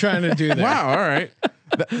what you're trying to do there. Wow. All right.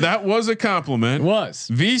 That was a compliment. It was.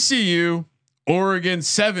 VCU, Oregon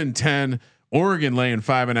 7-10. Oregon laying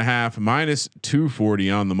 5.5 minus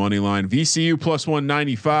 240 on the money line. VCU plus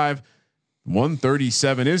 195,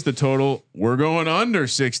 137 is the total. We're going under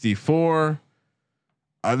 64.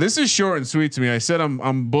 This is short and sweet to me. I said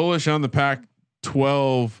I'm bullish on the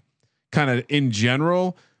Pac-12 kind of in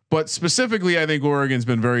general, but specifically, I think Oregon's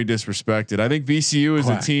been very disrespected. I think VCU is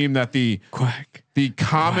a team that the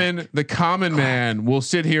common man will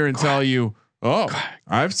sit here and tell you, "Oh,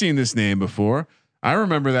 I've seen this name before. I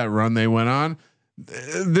remember that run they went on."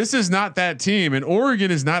 This is not that team, and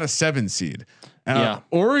Oregon is not a 7 seed.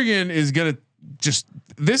 Oregon is gonna just.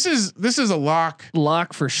 This is a lock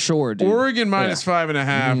for sure, dude. Oregon minus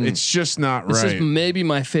 5.5. It's just not right. This is maybe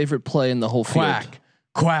my favorite play in the whole field.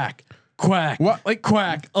 Quack. What? Like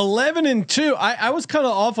quack. 11-2. I was kind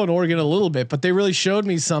of off on Oregon a little bit, but they really showed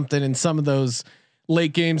me something in some of those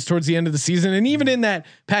late games towards the end of the season, and even in that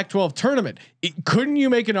Pac-12 tournament. Couldn't you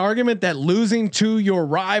make an argument that losing to your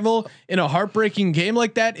rival in a heartbreaking game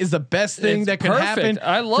like that is the best thing that could happen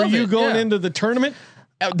for you going into the tournament?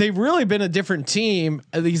 They've really been a different team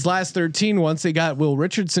these last 13. Once they got Will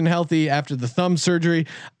Richardson healthy after the thumb surgery,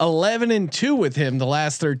 11-2 with him the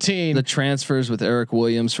last 13. The transfers with Eric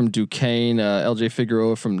Williams from Duquesne, LJ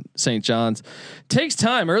Figueroa from St. John's takes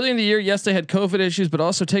time. Early in the year, yes, they had COVID issues, but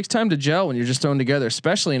also takes time to gel when you're just thrown together,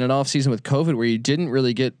 especially in an off season with COVID where you didn't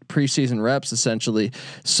really get preseason reps essentially.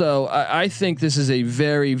 So I think this is a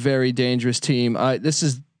very, very dangerous team. This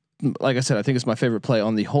is, like I said, I think it's my favorite play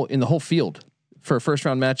in the whole field. For a first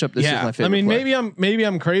round matchup, this is my favorite. I mean, play. maybe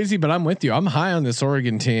I'm crazy, but I'm with you. I'm high on this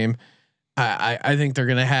Oregon team. I think they're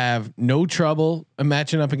going to have no trouble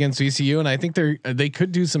matching up against VCU, and I think they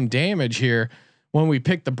could do some damage here when we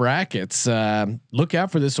pick the brackets. Look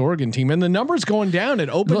out for this Oregon team, and the number's going down. It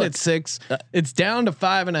opened at 6. It's down to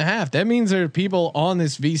 5.5. That means there are people on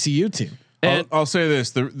this VCU team. And I'll say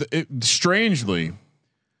this: strangely.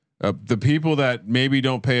 The people that maybe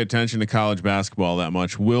don't pay attention to college basketball that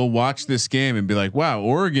much will watch this game and be like, "Wow,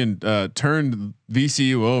 Oregon turned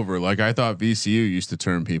VCU over." Like I thought VCU used to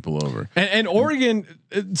turn people over. And Oregon,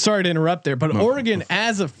 sorry to interrupt there, but Oregon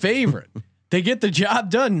as a favorite, they get the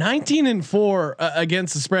job done. 19-4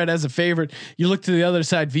 against the spread as a favorite. You look to the other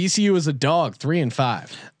side. VCU is a dog,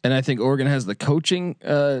 3-5. And I think Oregon has the coaching.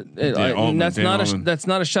 That's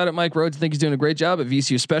not a shot at Mike Rhodes. I think he's doing a great job at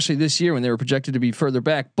VCU, especially this year when they were projected to be further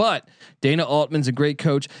back. But Dana Altman's a great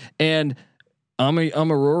coach, and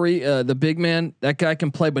Amarori, the big man, that guy can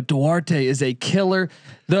play. But Duarte is a killer.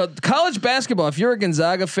 The college basketball. If you're a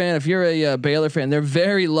Gonzaga fan, if you're a Baylor fan, they're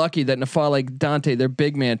very lucky that N'Faly Dante, their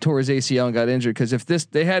big man, tore his ACL and got injured. Because if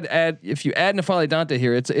you add N'Faly Dante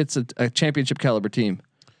here, it's a championship caliber team.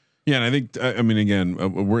 Yeah, and I think again,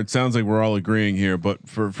 it sounds like we're all agreeing here, but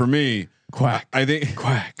for me, quack. I think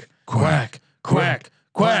quack. Quack,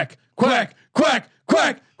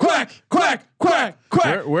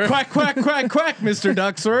 Mr.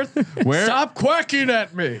 Ducksworth. Stop quacking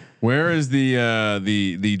at me. Where is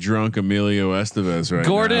the drunk Emilio Estevez right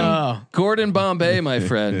now? Gordon Bombay, my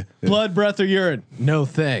friend. Blood, breath, or urine? No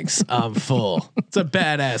thanks. I'm full. It's a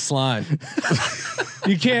badass line.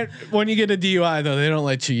 You can't, when you get a DUI though, they don't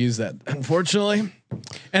let you use that, unfortunately.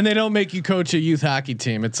 And they don't make you coach a youth hockey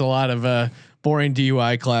team. It's a lot of boring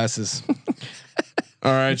DUI classes.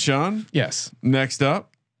 All right, Sean. Yes. Next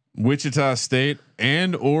up, Wichita State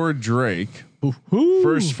and or Drake. Ooh.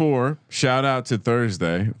 First 4. Shout out to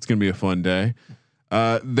Thursday. It's gonna be a fun day.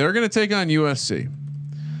 They're gonna take on USC,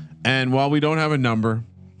 and while we don't have a number,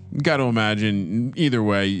 got to imagine either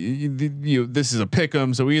way. This is a pick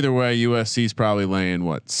 'em, so either way, USC is probably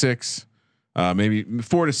laying 6, maybe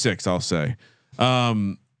 4 to 6. I'll say.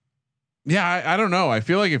 I don't know. I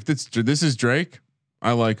feel like if this is Drake,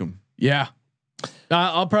 I like him. Yeah.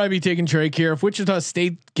 I'll probably be taking Drake here. If Wichita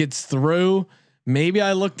State gets through, maybe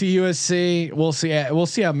I look to USC. We'll see. We'll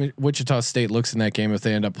see how Wichita State looks in that game if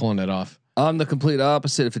they end up pulling it off. I'm the complete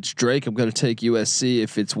opposite. If it's Drake, I'm going to take USC.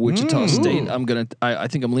 If it's Wichita State, I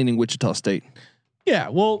think I'm leaning Wichita State. Yeah,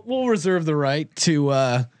 we'll reserve the right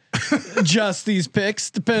to adjust these picks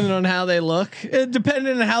depending on how they look,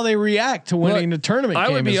 depending on how they react to winning the tournament. I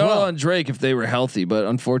game would be as all well. on Drake if they were healthy, but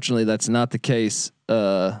unfortunately, that's not the case.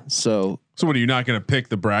 So what are you not going to pick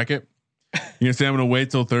the bracket? You're gonna say I'm going to wait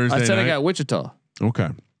till Thursday I said night? I got Wichita. Okay.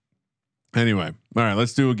 Anyway, all right.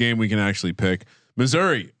 Let's do a game we can actually pick.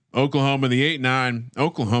 Missouri, Oklahoma, the 8-9.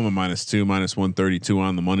 Oklahoma -2, -132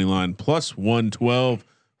 on the money line, +112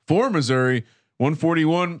 for Missouri.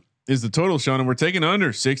 141 is the total, Sean, and we're taking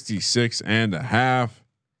under 66.5.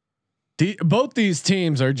 Both these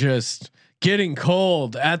teams are just getting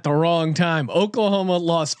cold at the wrong time. Oklahoma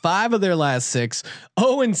lost 5 of their last 6,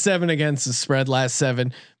 0-7 against the spread last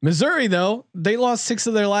 7. Missouri, though, they lost 6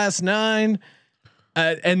 of their last 9,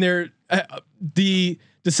 and they're the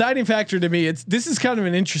deciding factor to me. This is kind of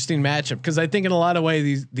an interesting matchup because I think in a lot of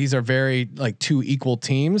ways these are very like 2 equal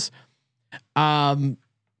teams.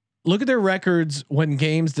 Look at their records when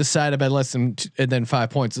games decided by less than 5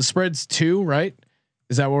 points. The spread's 2, right?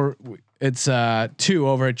 Is that where it's 2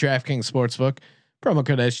 over at DraftKings Sportsbook? Promo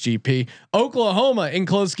code SGP. Oklahoma in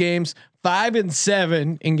close games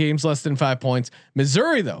 5-7 in games less than 5 points.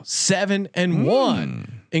 Missouri though 7-1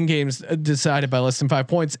 in games decided by less than 5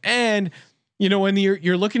 points. And you know when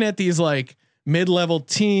you're looking at these like mid-level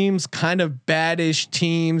teams, kind of bad-ish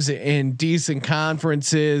teams in decent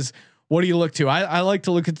conferences, what do you look to? I like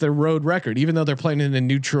to look at their road record, even though they're playing in a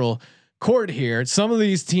neutral court here. Some of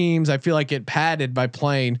these teams I feel like get padded by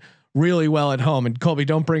playing really well at home. And Colby,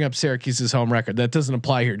 don't bring up Syracuse's home record. That doesn't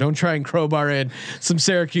apply here. Don't try and crowbar in some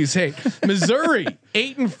Syracuse hate. Missouri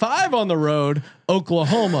 8-5 on the road.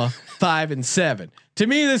 Oklahoma 5-7. To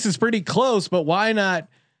me, this is pretty close. But why not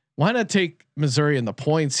take Missouri in the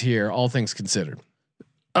points here? All things considered.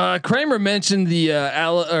 Kramer mentioned the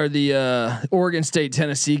Oregon State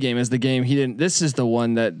Tennessee game as the game he didn't. This is the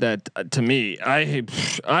one that to me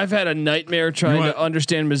I've had a nightmare trying to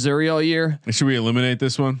understand Missouri all year. Should we eliminate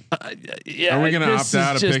this one? Yeah, Are we going to opt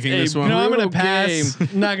out of picking this one? No, I'm going to brutal pass.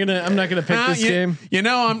 I'm not going to pick this game.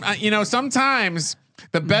 Sometimes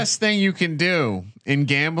the best thing you can do in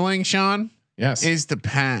gambling, Sean, Yes, is to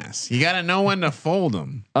pass. You got to know when to fold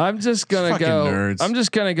them. I'm just gonna Fucking go. nerds. I'm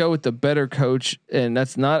just gonna go with the better coach, and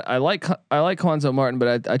that's not. I like Hanzo Martin,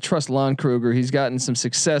 but I trust Lon Kruger. He's gotten some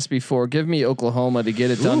success before. Give me Oklahoma to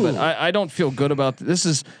get it done, but I don't feel good about this.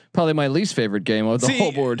 Is probably my least favorite game of the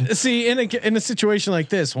whole board. See, in a situation like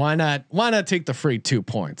this, why not take the free 2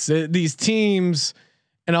 points? These teams,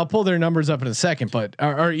 and I'll pull their numbers up in a second. But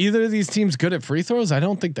are either of these teams good at free throws? I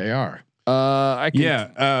don't think they are. I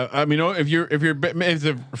mean, if it's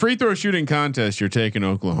a free throw shooting contest, you're taking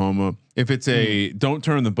Oklahoma. If it's a don't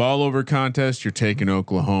turn the ball over contest, you're taking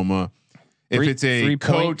Oklahoma. If it's a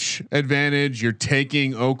coach advantage, you're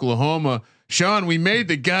taking Oklahoma. Sean, we made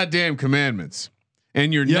the goddamn commandments,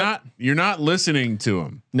 and you're not listening to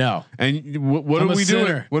them. No. And what do we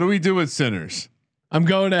do? What do we do with sinners? I'm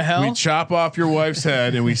going to hell. We chop off your wife's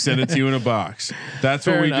head and we send it to you in a box. That's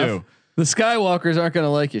what we do. the Skywalkers aren't going to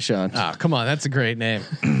like you, Sean. Oh, come on, that's a great name.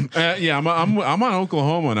 Yeah, I'm on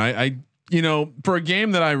Oklahoma, and I for a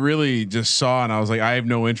game that I really just saw, and I was like, I have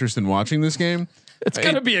no interest in watching this game. It's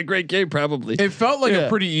going to be a great game, probably. It felt like a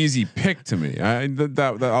pretty easy pick to me.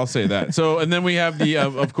 I'll say that. So, and then we have the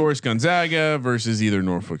of course Gonzaga versus either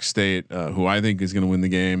Norfolk State, who I think is going to win the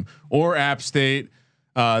game, or App State.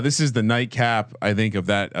 This is the nightcap, I think, of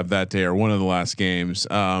that day, or one of the last games.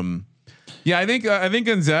 Yeah, I think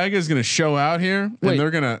Gonzaga is going to show out here, and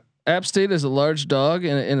they're going to. App State is a large dog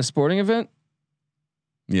in a sporting event.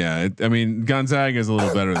 Yeah, Gonzaga is a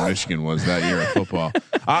little better than Michigan was that year of football.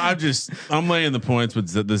 I'm laying the points with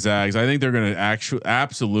the Zags. I think they're going to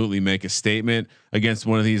absolutely make a statement against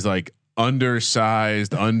one of these like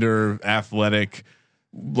undersized, under athletic,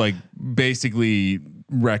 like basically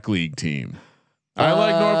rec league team. I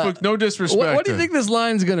like Norfolk. No disrespect. What do you think this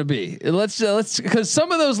line's going to be? Let's because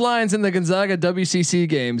some of those lines in the Gonzaga WCC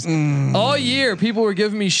games all year, people were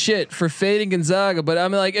giving me shit for fading Gonzaga, but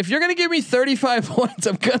I'm like, if you're going to give me 35 points,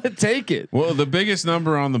 I'm going to take it. Well, the biggest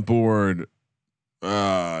number on the board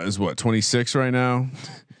is what, 26 right now.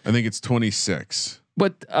 I think it's 26.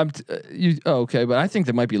 But okay, but I think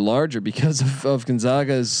that might be larger because of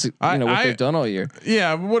Gonzaga's what they've done all year.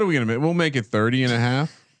 Yeah, what are we going to make? We'll make it 30.5.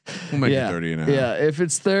 We'll make it 30.5. Yeah, if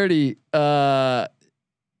it's 30, I'm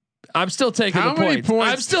still taking the points.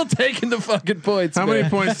 I'm still taking the fucking points. How many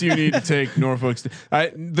points do you need to take Norfolk State? I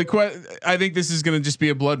think this is going to just be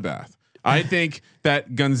a bloodbath. I think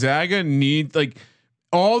that Gonzaga need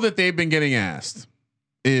all that they've been getting asked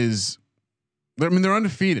is, they're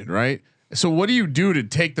undefeated, right? So what do you do to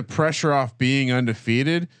take the pressure off being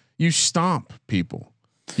undefeated? You stomp people.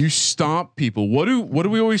 You stomp people. What do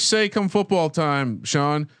we always say come football time,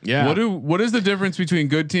 Sean? Yeah. What is the difference between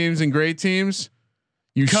good teams and great teams?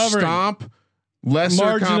 You Covering. stomp lesser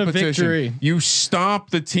Margin of competition. victory. You stomp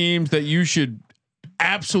the teams that you should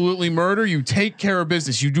absolutely murder. You take care of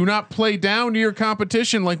business. You do not play down to your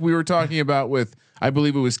competition like we were talking about with, I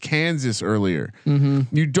believe it was Kansas earlier.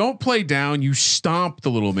 You don't play down. You stomp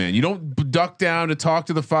the little man. You don't duck down to talk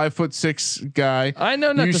to the 5'6" guy. I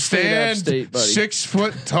know not you to stand stand buddy. 6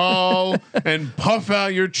 foot tall and puff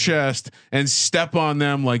out your chest and step on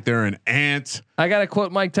them like they're an ant. I gotta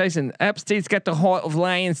quote Mike Tyson. App State's got the heart of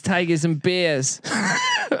lions, tigers, and bears.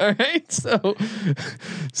 All right,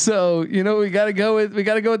 so you know we gotta go with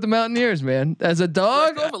the Mountaineers, man. As a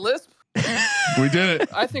dog, Go over Lisp. We did it.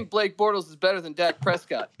 I think Blake Bortles is better than Dak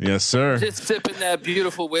Prescott. Yes, sir. Just sipping that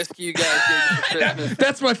beautiful whiskey you guys gave me for Christmas.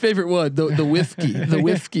 that's my favorite one. The whiskey, the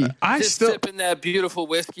whiskey. Just sipping that beautiful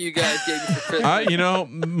whiskey you guys gave me for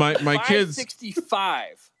Christmas. My kids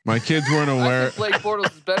 565. weren't I aware. think Blake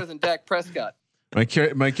Bortles is better than Dak Prescott. My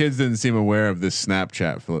kids didn't seem aware of this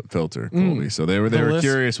Snapchat filter, Colby. So they were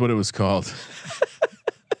curious what it was called.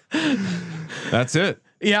 That's it.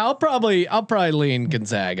 Yeah, I'll probably lean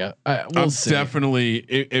Gonzaga. We'll see. Definitely,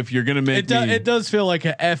 if you're gonna make It does feel like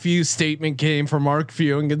a FU statement game for Mark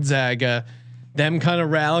Few and Gonzaga. Them kind of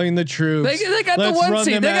rallying the troops. They got Let's the one run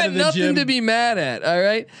seed. them They out got of the nothing gym. to be mad at. All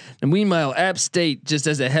right. And meanwhile, App State just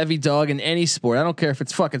as a heavy dog in any sport. I don't care if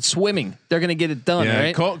it's fucking swimming. They're gonna get it done. Yeah,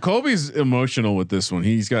 Right. Colby's emotional with this one.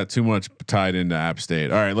 He's got too much tied into App State.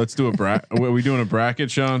 All right, let's do a bracket. Are we doing a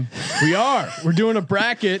bracket, Sean? We're doing a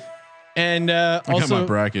bracket, and I got my also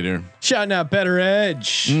bracket here. shouting out Better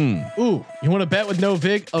Edge. Ooh, you want to bet with no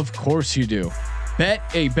vig? Of course you do. Bet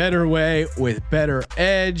a better way with Better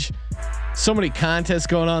Edge. So many contests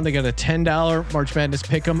going on. They got a $10 March Madness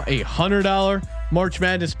Pick'em, a $100 March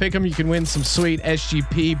Madness Pick'em. You can win some sweet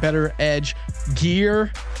SGP Better Edge gear.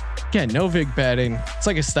 Again, no vig betting. It's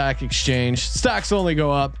like a stock exchange. Stocks only go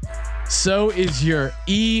up. So is your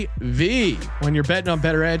EV when you're betting on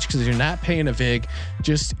Better Edge because you're not paying a vig.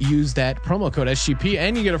 Just use that promo code SGP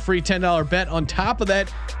and you get a free $10 bet on top of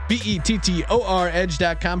that. BETTOR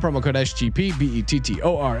edge.com promo code SGP.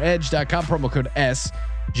 BETTOR edge.com promo code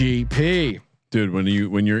SGP. Dude, when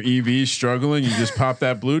your EV's struggling, you just pop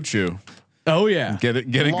that Blue Chew. Oh yeah, Get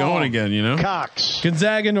it going again. You know.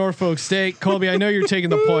 Gonzaga, Norfolk State. Colby, I know you're taking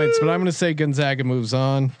the points, but I'm going to say Gonzaga moves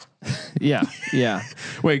on. Yeah.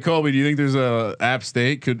 Wait, Colby, do you think there's a App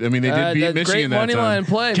State? They did beat That's Michigan great that money time. line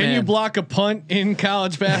play. Can man. you block a punt in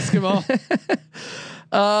college basketball?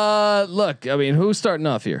 Look, I mean, who's starting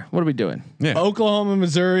off here? What are we doing? Yeah, Oklahoma,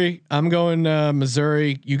 Missouri. I'm going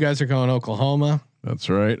Missouri. You guys are going Oklahoma. that's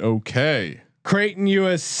right. Okay, Creighton,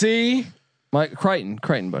 USC. Mike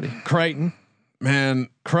Crichton, buddy. Creighton, man.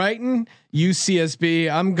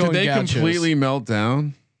 UCSB. I'm going. Could they Gauchos. completely melt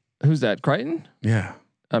down? Who's that? Crichton? Yeah.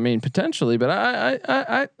 I mean, potentially, but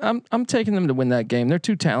I'm taking them to win that game. They're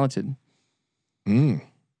too talented.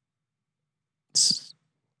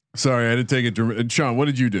 Sorry, I had to take it. Sean, what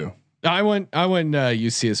did you do? I went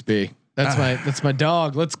UCSB. That's my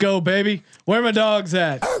dog. Let's go, baby. Where are my dogs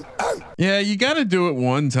at? Yeah, you got to do it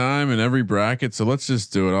one time in every bracket. So let's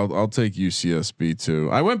just do it. I'll take UCSB too.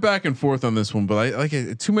 I went back and forth on this one, but I like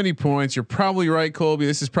it. Too many points. You're probably right, Colby.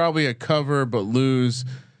 This is probably a cover, but lose.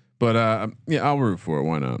 But yeah, I'll root for it.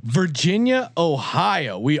 Why not? Virginia,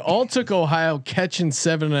 Ohio. We all took Ohio catching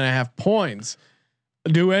 7.5 points.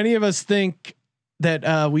 Do any of us think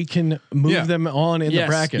that we can move them on in the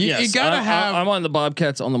bracket? You gotta have. I'm on the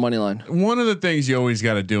Bobcats on the money line. One of the things you always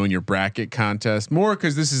got to do in your bracket contest, more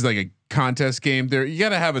because this is like a contest game. There, you got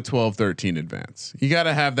to have a 12-13 advance. You got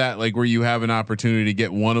to have that like where you have an opportunity to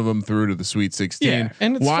get one of them through to the Sweet 16. Yeah,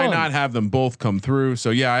 and it's why fun. not have them both come through?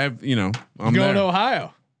 So yeah, I'm going there. to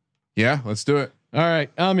Ohio. Yeah, let's do it. All right,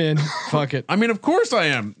 I'm in. Fuck it. I mean, of course I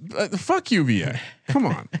am. Fuck UVA. Come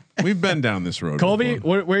on, we've been down this road. Colby,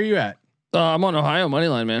 before. where are you at? I'm on Ohio money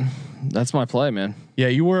line, man. That's my play, man. Yeah,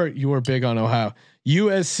 you were big on Ohio.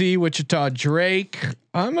 USC, Wichita, Drake.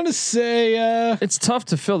 I'm gonna say It's tough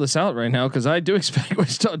to fill this out right now because I do expect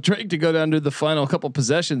Wichita Drake to go down to the final couple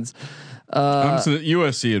possessions. So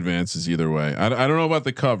USC advances either way. I don't know about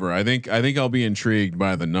the cover. I think I'll be intrigued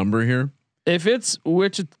by the number here. If it's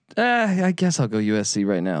Wichita, I guess I'll go USC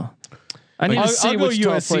right now. I need to see I'll go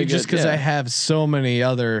Wichita play USC just good. because Yeah. I have so many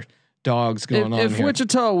other dogs going on If here.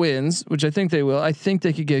 Wichita wins, which I think they will, I think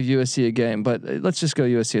they could give USC a game. But let's just go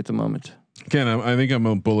USC at the moment. Ken, I think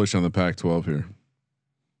I'm bullish on the Pac-12 here.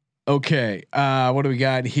 Okay, what do we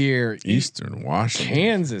got here? Eastern Washington.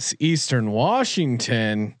 Kansas, Eastern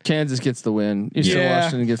Washington. Kansas gets the win. Eastern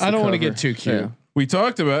Washington gets. I the don't want to cover. get too cute. Yeah. We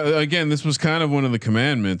talked about again. This was kind of one of the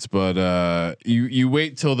commandments, but you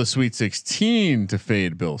wait till the Sweet 16 to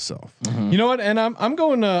fade Bill Self. You know what? And I'm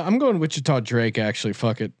going Wichita Drake. Actually,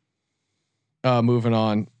 fuck it. Moving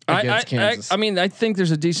on against Kansas. I mean, I think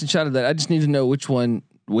there's a decent shot of that. I just need to know which one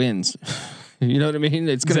wins. You know what I mean?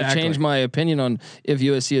 It's going to change my opinion on if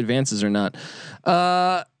USC advances or not.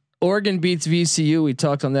 Oregon beats VCU. We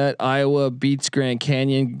talked on that. Iowa beats Grand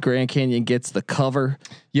Canyon. Grand Canyon gets the cover.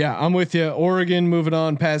 Yeah, I'm with you. Oregon moving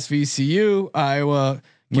on past VCU. Iowa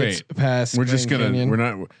gets past. We're Grand just gonna. Canyon. We're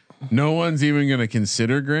not. No one's even gonna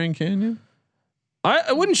consider Grand Canyon.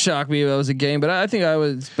 It wouldn't shock me if it was a game, but I think I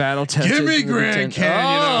was battle tested. Give me Grand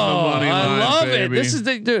Canyon on the money line, I love baby. it. This is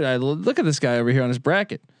the dude. I look at this guy over here on his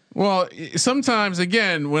bracket. Well, sometimes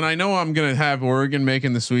again, when I know I'm gonna have Oregon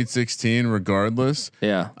making the Sweet 16, regardless,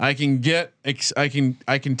 Yeah. I can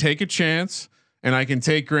I can take a chance, and I can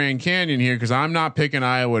take Grand Canyon here because I'm not picking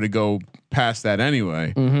Iowa to go past that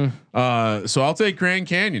anyway. So I'll take Grand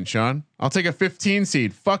Canyon, Sean. I'll take a 15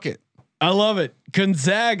 seed. Fuck it. I love it.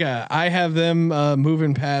 Gonzaga. I have them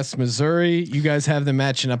moving past Missouri. You guys have them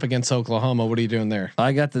matching up against Oklahoma. What are you doing there?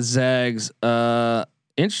 I got the Zags.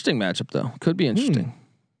 Interesting matchup though. Could be interesting.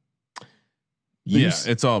 Yeah,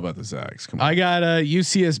 it's all about the Zags. Come on. I got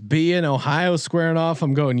UCSB and Ohio squaring off.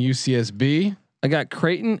 I'm going UCSB. I got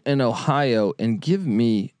Creighton and Ohio, and give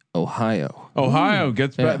me Ohio. Ohio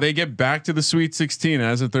gets Yeah. back. They get back to the Sweet 16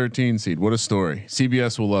 as a 13 seed. What a story.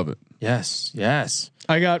 CBS will love it. Yes.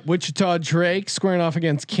 I got Wichita Drake squaring off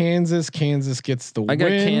against Kansas. Kansas gets the win. I got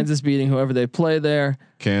Kansas beating whoever they play there.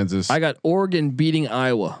 Kansas. I got Oregon beating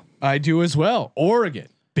Iowa. I do as well. Oregon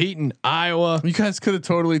beating Iowa. You guys could have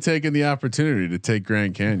totally taken the opportunity to take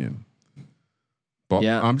Grand Canyon. But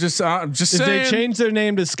Yeah. I'm just If saying. they change their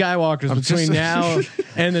name to Skywalkers between now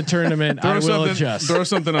and the tournament, I will adjust. Throw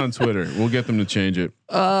something on Twitter. We'll get them to change it.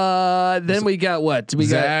 Then we got what? We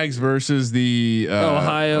Zags versus the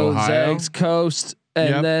Ohio Zags Coast, and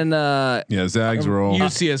Yep. then Yeah, Zags roll.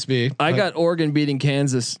 UCSB. I got Oregon beating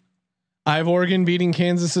Kansas. I have Oregon beating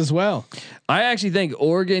Kansas as well. I actually think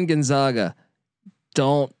Oregon Gonzaga.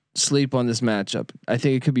 Don't sleep on this matchup. I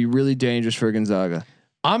think it could be really dangerous for Gonzaga.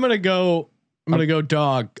 I'm gonna go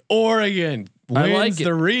dog. Oregon I wins like it.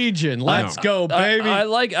 the region. Let's go, baby.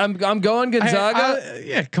 I'm going Gonzaga.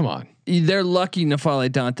 Yeah, come on. They're lucky Nafale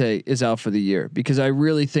Dante is out for the year because I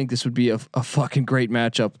really think this would be a fucking great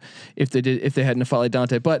matchup if they had Nafale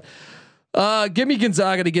Dante. But give me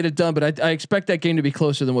Gonzaga to get it done. But I expect that game to be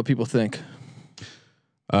closer than what people think.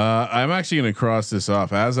 I'm actually going to cross this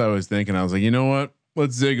off. As I was thinking, I was like, you know what?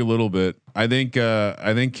 Let's zig a little bit. I think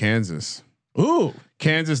Kansas. Ooh,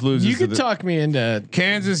 Kansas loses. you could talk me into.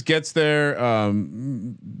 Kansas gets there.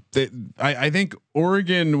 I think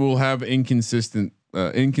Oregon will have consistency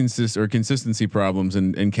problems,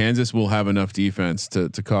 and Kansas will have enough defense to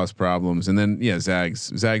cause problems. And then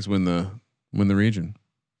Zags win the region.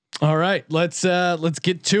 All right, let's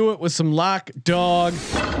get to it with some lock dog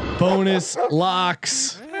bonus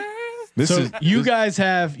locks. You guys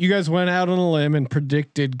went out on a limb and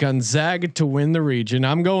predicted Gonzaga to win the region.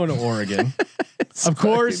 I'm going to Oregon. Of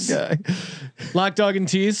course. Lock dog and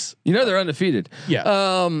tease. You know they're undefeated.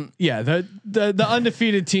 Yeah. Yeah. The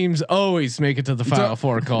undefeated teams always make it to the Final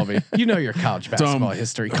Four, Colby. You know your college basketball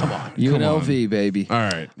history. Come on. UNLV baby. All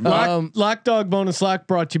right. Lock dog bonus lock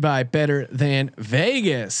brought to you by Better Than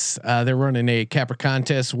Vegas. They're running a capper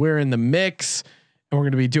contest. We're in the mix, and we're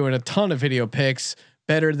going to be doing a ton of video picks.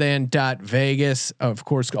 Better than Vegas. Of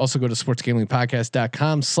course, also go to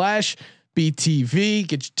sportsgamblingpodcast.com/BTV.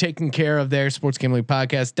 Get you taken care of there.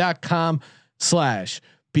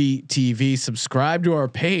 sportsgamblingpodcast.com/BTV. Subscribe to our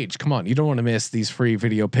page. Come on. You don't want to miss these free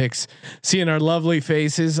video picks. Seeing our lovely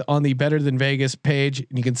faces on the Better Than Vegas page.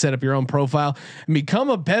 And you can set up your own profile and become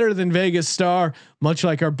a Better Than Vegas star, much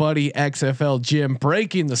like our buddy XFL Jim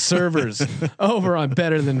breaking the servers over on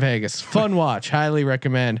Better Than Vegas. Fun watch. Highly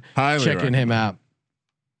recommend checking him out.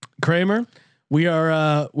 Kramer,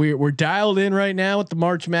 we're dialed in right now with the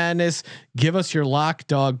March Madness. Give us your lock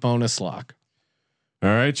dog bonus lock.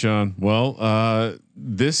 All right, Sean. Well,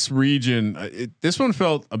 this region, this one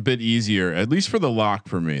felt a bit easier, at least for the lock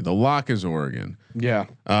for me. The lock is Oregon. Yeah.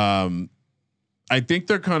 I think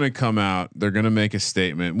they're going to come out. They're going to make a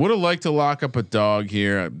statement. Would have liked to lock up a dog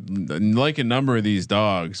here. I like a number of these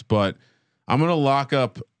dogs, but I'm going to lock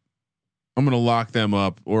them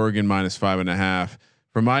up. Oregon -5.5.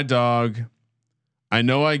 For my dog, I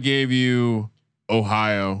know I gave you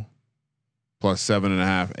Ohio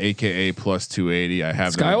 +7.5, AKA +280. I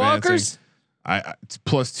have Skywalkers. It's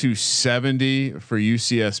 +270 for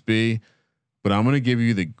UCSB, but I'm going to give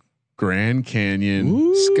you the Grand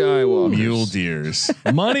Canyon Skywalker. mule deers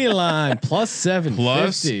Money line plus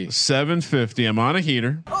 750. plus 750. I'm on a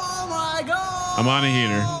heater. Oh my god! I'm on a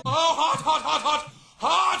heater.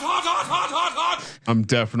 I'm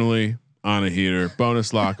definitely on a heater.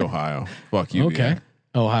 Bonus lock, Ohio. Fuck you. Okay.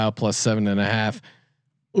 Ohio plus 7.5.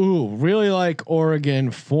 Ooh, really like Oregon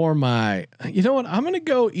for my. You know what? I'm gonna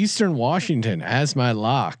go Eastern Washington as my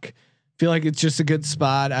lock. Feel like it's just a good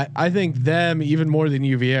spot. I think them even more than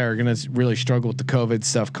UVA are gonna really struggle with the COVID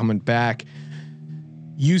stuff coming back.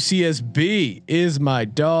 UCSB is my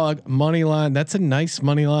dog money line. That's a nice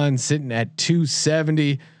money line sitting at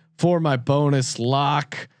 270 for my bonus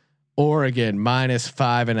lock. Oregon minus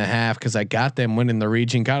 5.5 because I got them winning the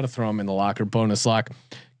region. Got to throw them in the locker bonus lock.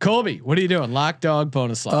 Colby, what are you doing? Lock dog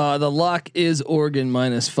bonus lock. The lock is Oregon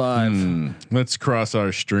minus 5. Let's cross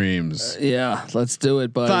our streams. Yeah, let's do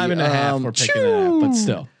it, buddy. 5.5. We're picking it up, but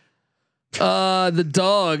still. The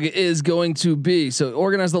dog is going to be so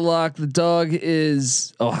Oregon has the lock. The dog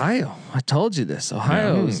is Ohio. I told you this.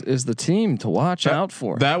 Ohio is the team to watch out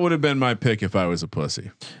for. That would have been my pick if I was a pussy.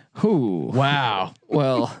 Who? Wow.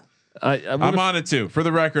 Well, I'm on it too. For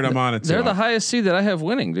the record, I'm on it too. They're the highest seed that I have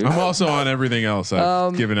winning, dude. I'm also on everything else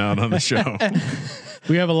I've given out on the show.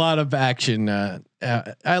 We have a lot of action, a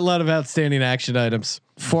lot of outstanding action items.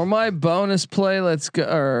 For my bonus play, let's go.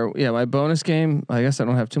 Or my bonus game. I guess I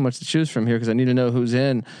don't have too much to choose from here because I need to know who's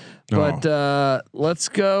in. But let's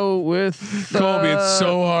go with Colby. It's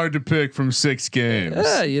so hard to pick from 6 games.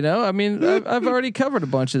 Yeah, I mean, I've already covered a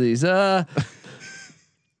bunch of these.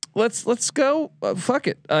 Let's go. Fuck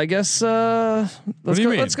it. I guess.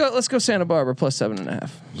 Let's go Santa Barbara plus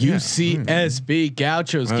 7.5. UCSB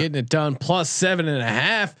Gauchos getting it done plus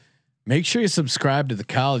 7.5. Make sure you subscribe to the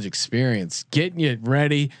College Experience, getting you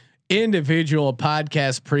ready. Individual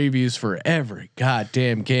podcast previews for every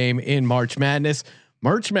goddamn game in March Madness.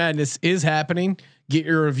 March Madness is happening. Get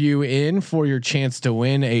your review in for your chance to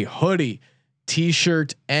win a hoodie,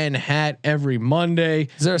 T-shirt, and hat every Monday.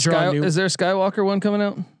 Is there a Skywalker one coming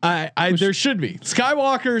out? There should be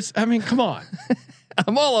Skywalkers. I mean, come on.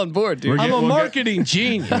 I'm all on board, dude. I'm a marketing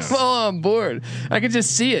genius. I'm all on board. I can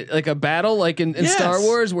just see it like a battle, like in Star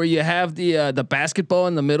Wars, where you have the basketball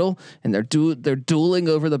in the middle, and they're dueling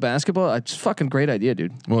over the basketball. It's fucking great idea,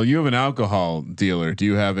 dude. Well, you have an alcohol dealer. Do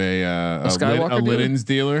you have a Skywalker linens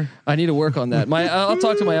dealer? I need to work on that. I'll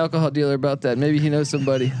talk to my alcohol dealer about that. Maybe he knows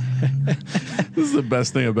somebody. This is the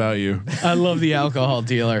best thing about you. I love the alcohol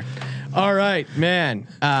dealer. All right, man.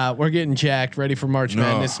 We're getting jacked, ready for March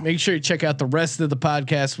Madness. Make sure you check out the rest of the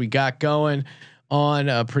podcast we got going on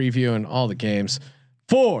previewing all the games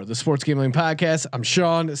for the Sports Gambling Podcast. I'm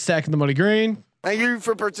Sean, stacking the money green. Thank you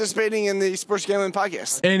for participating in the Sports Gambling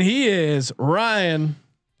Podcast. And he is Ryan.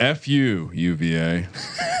 F you, UVA.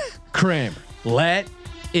 Kramer. Let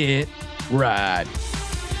it ride.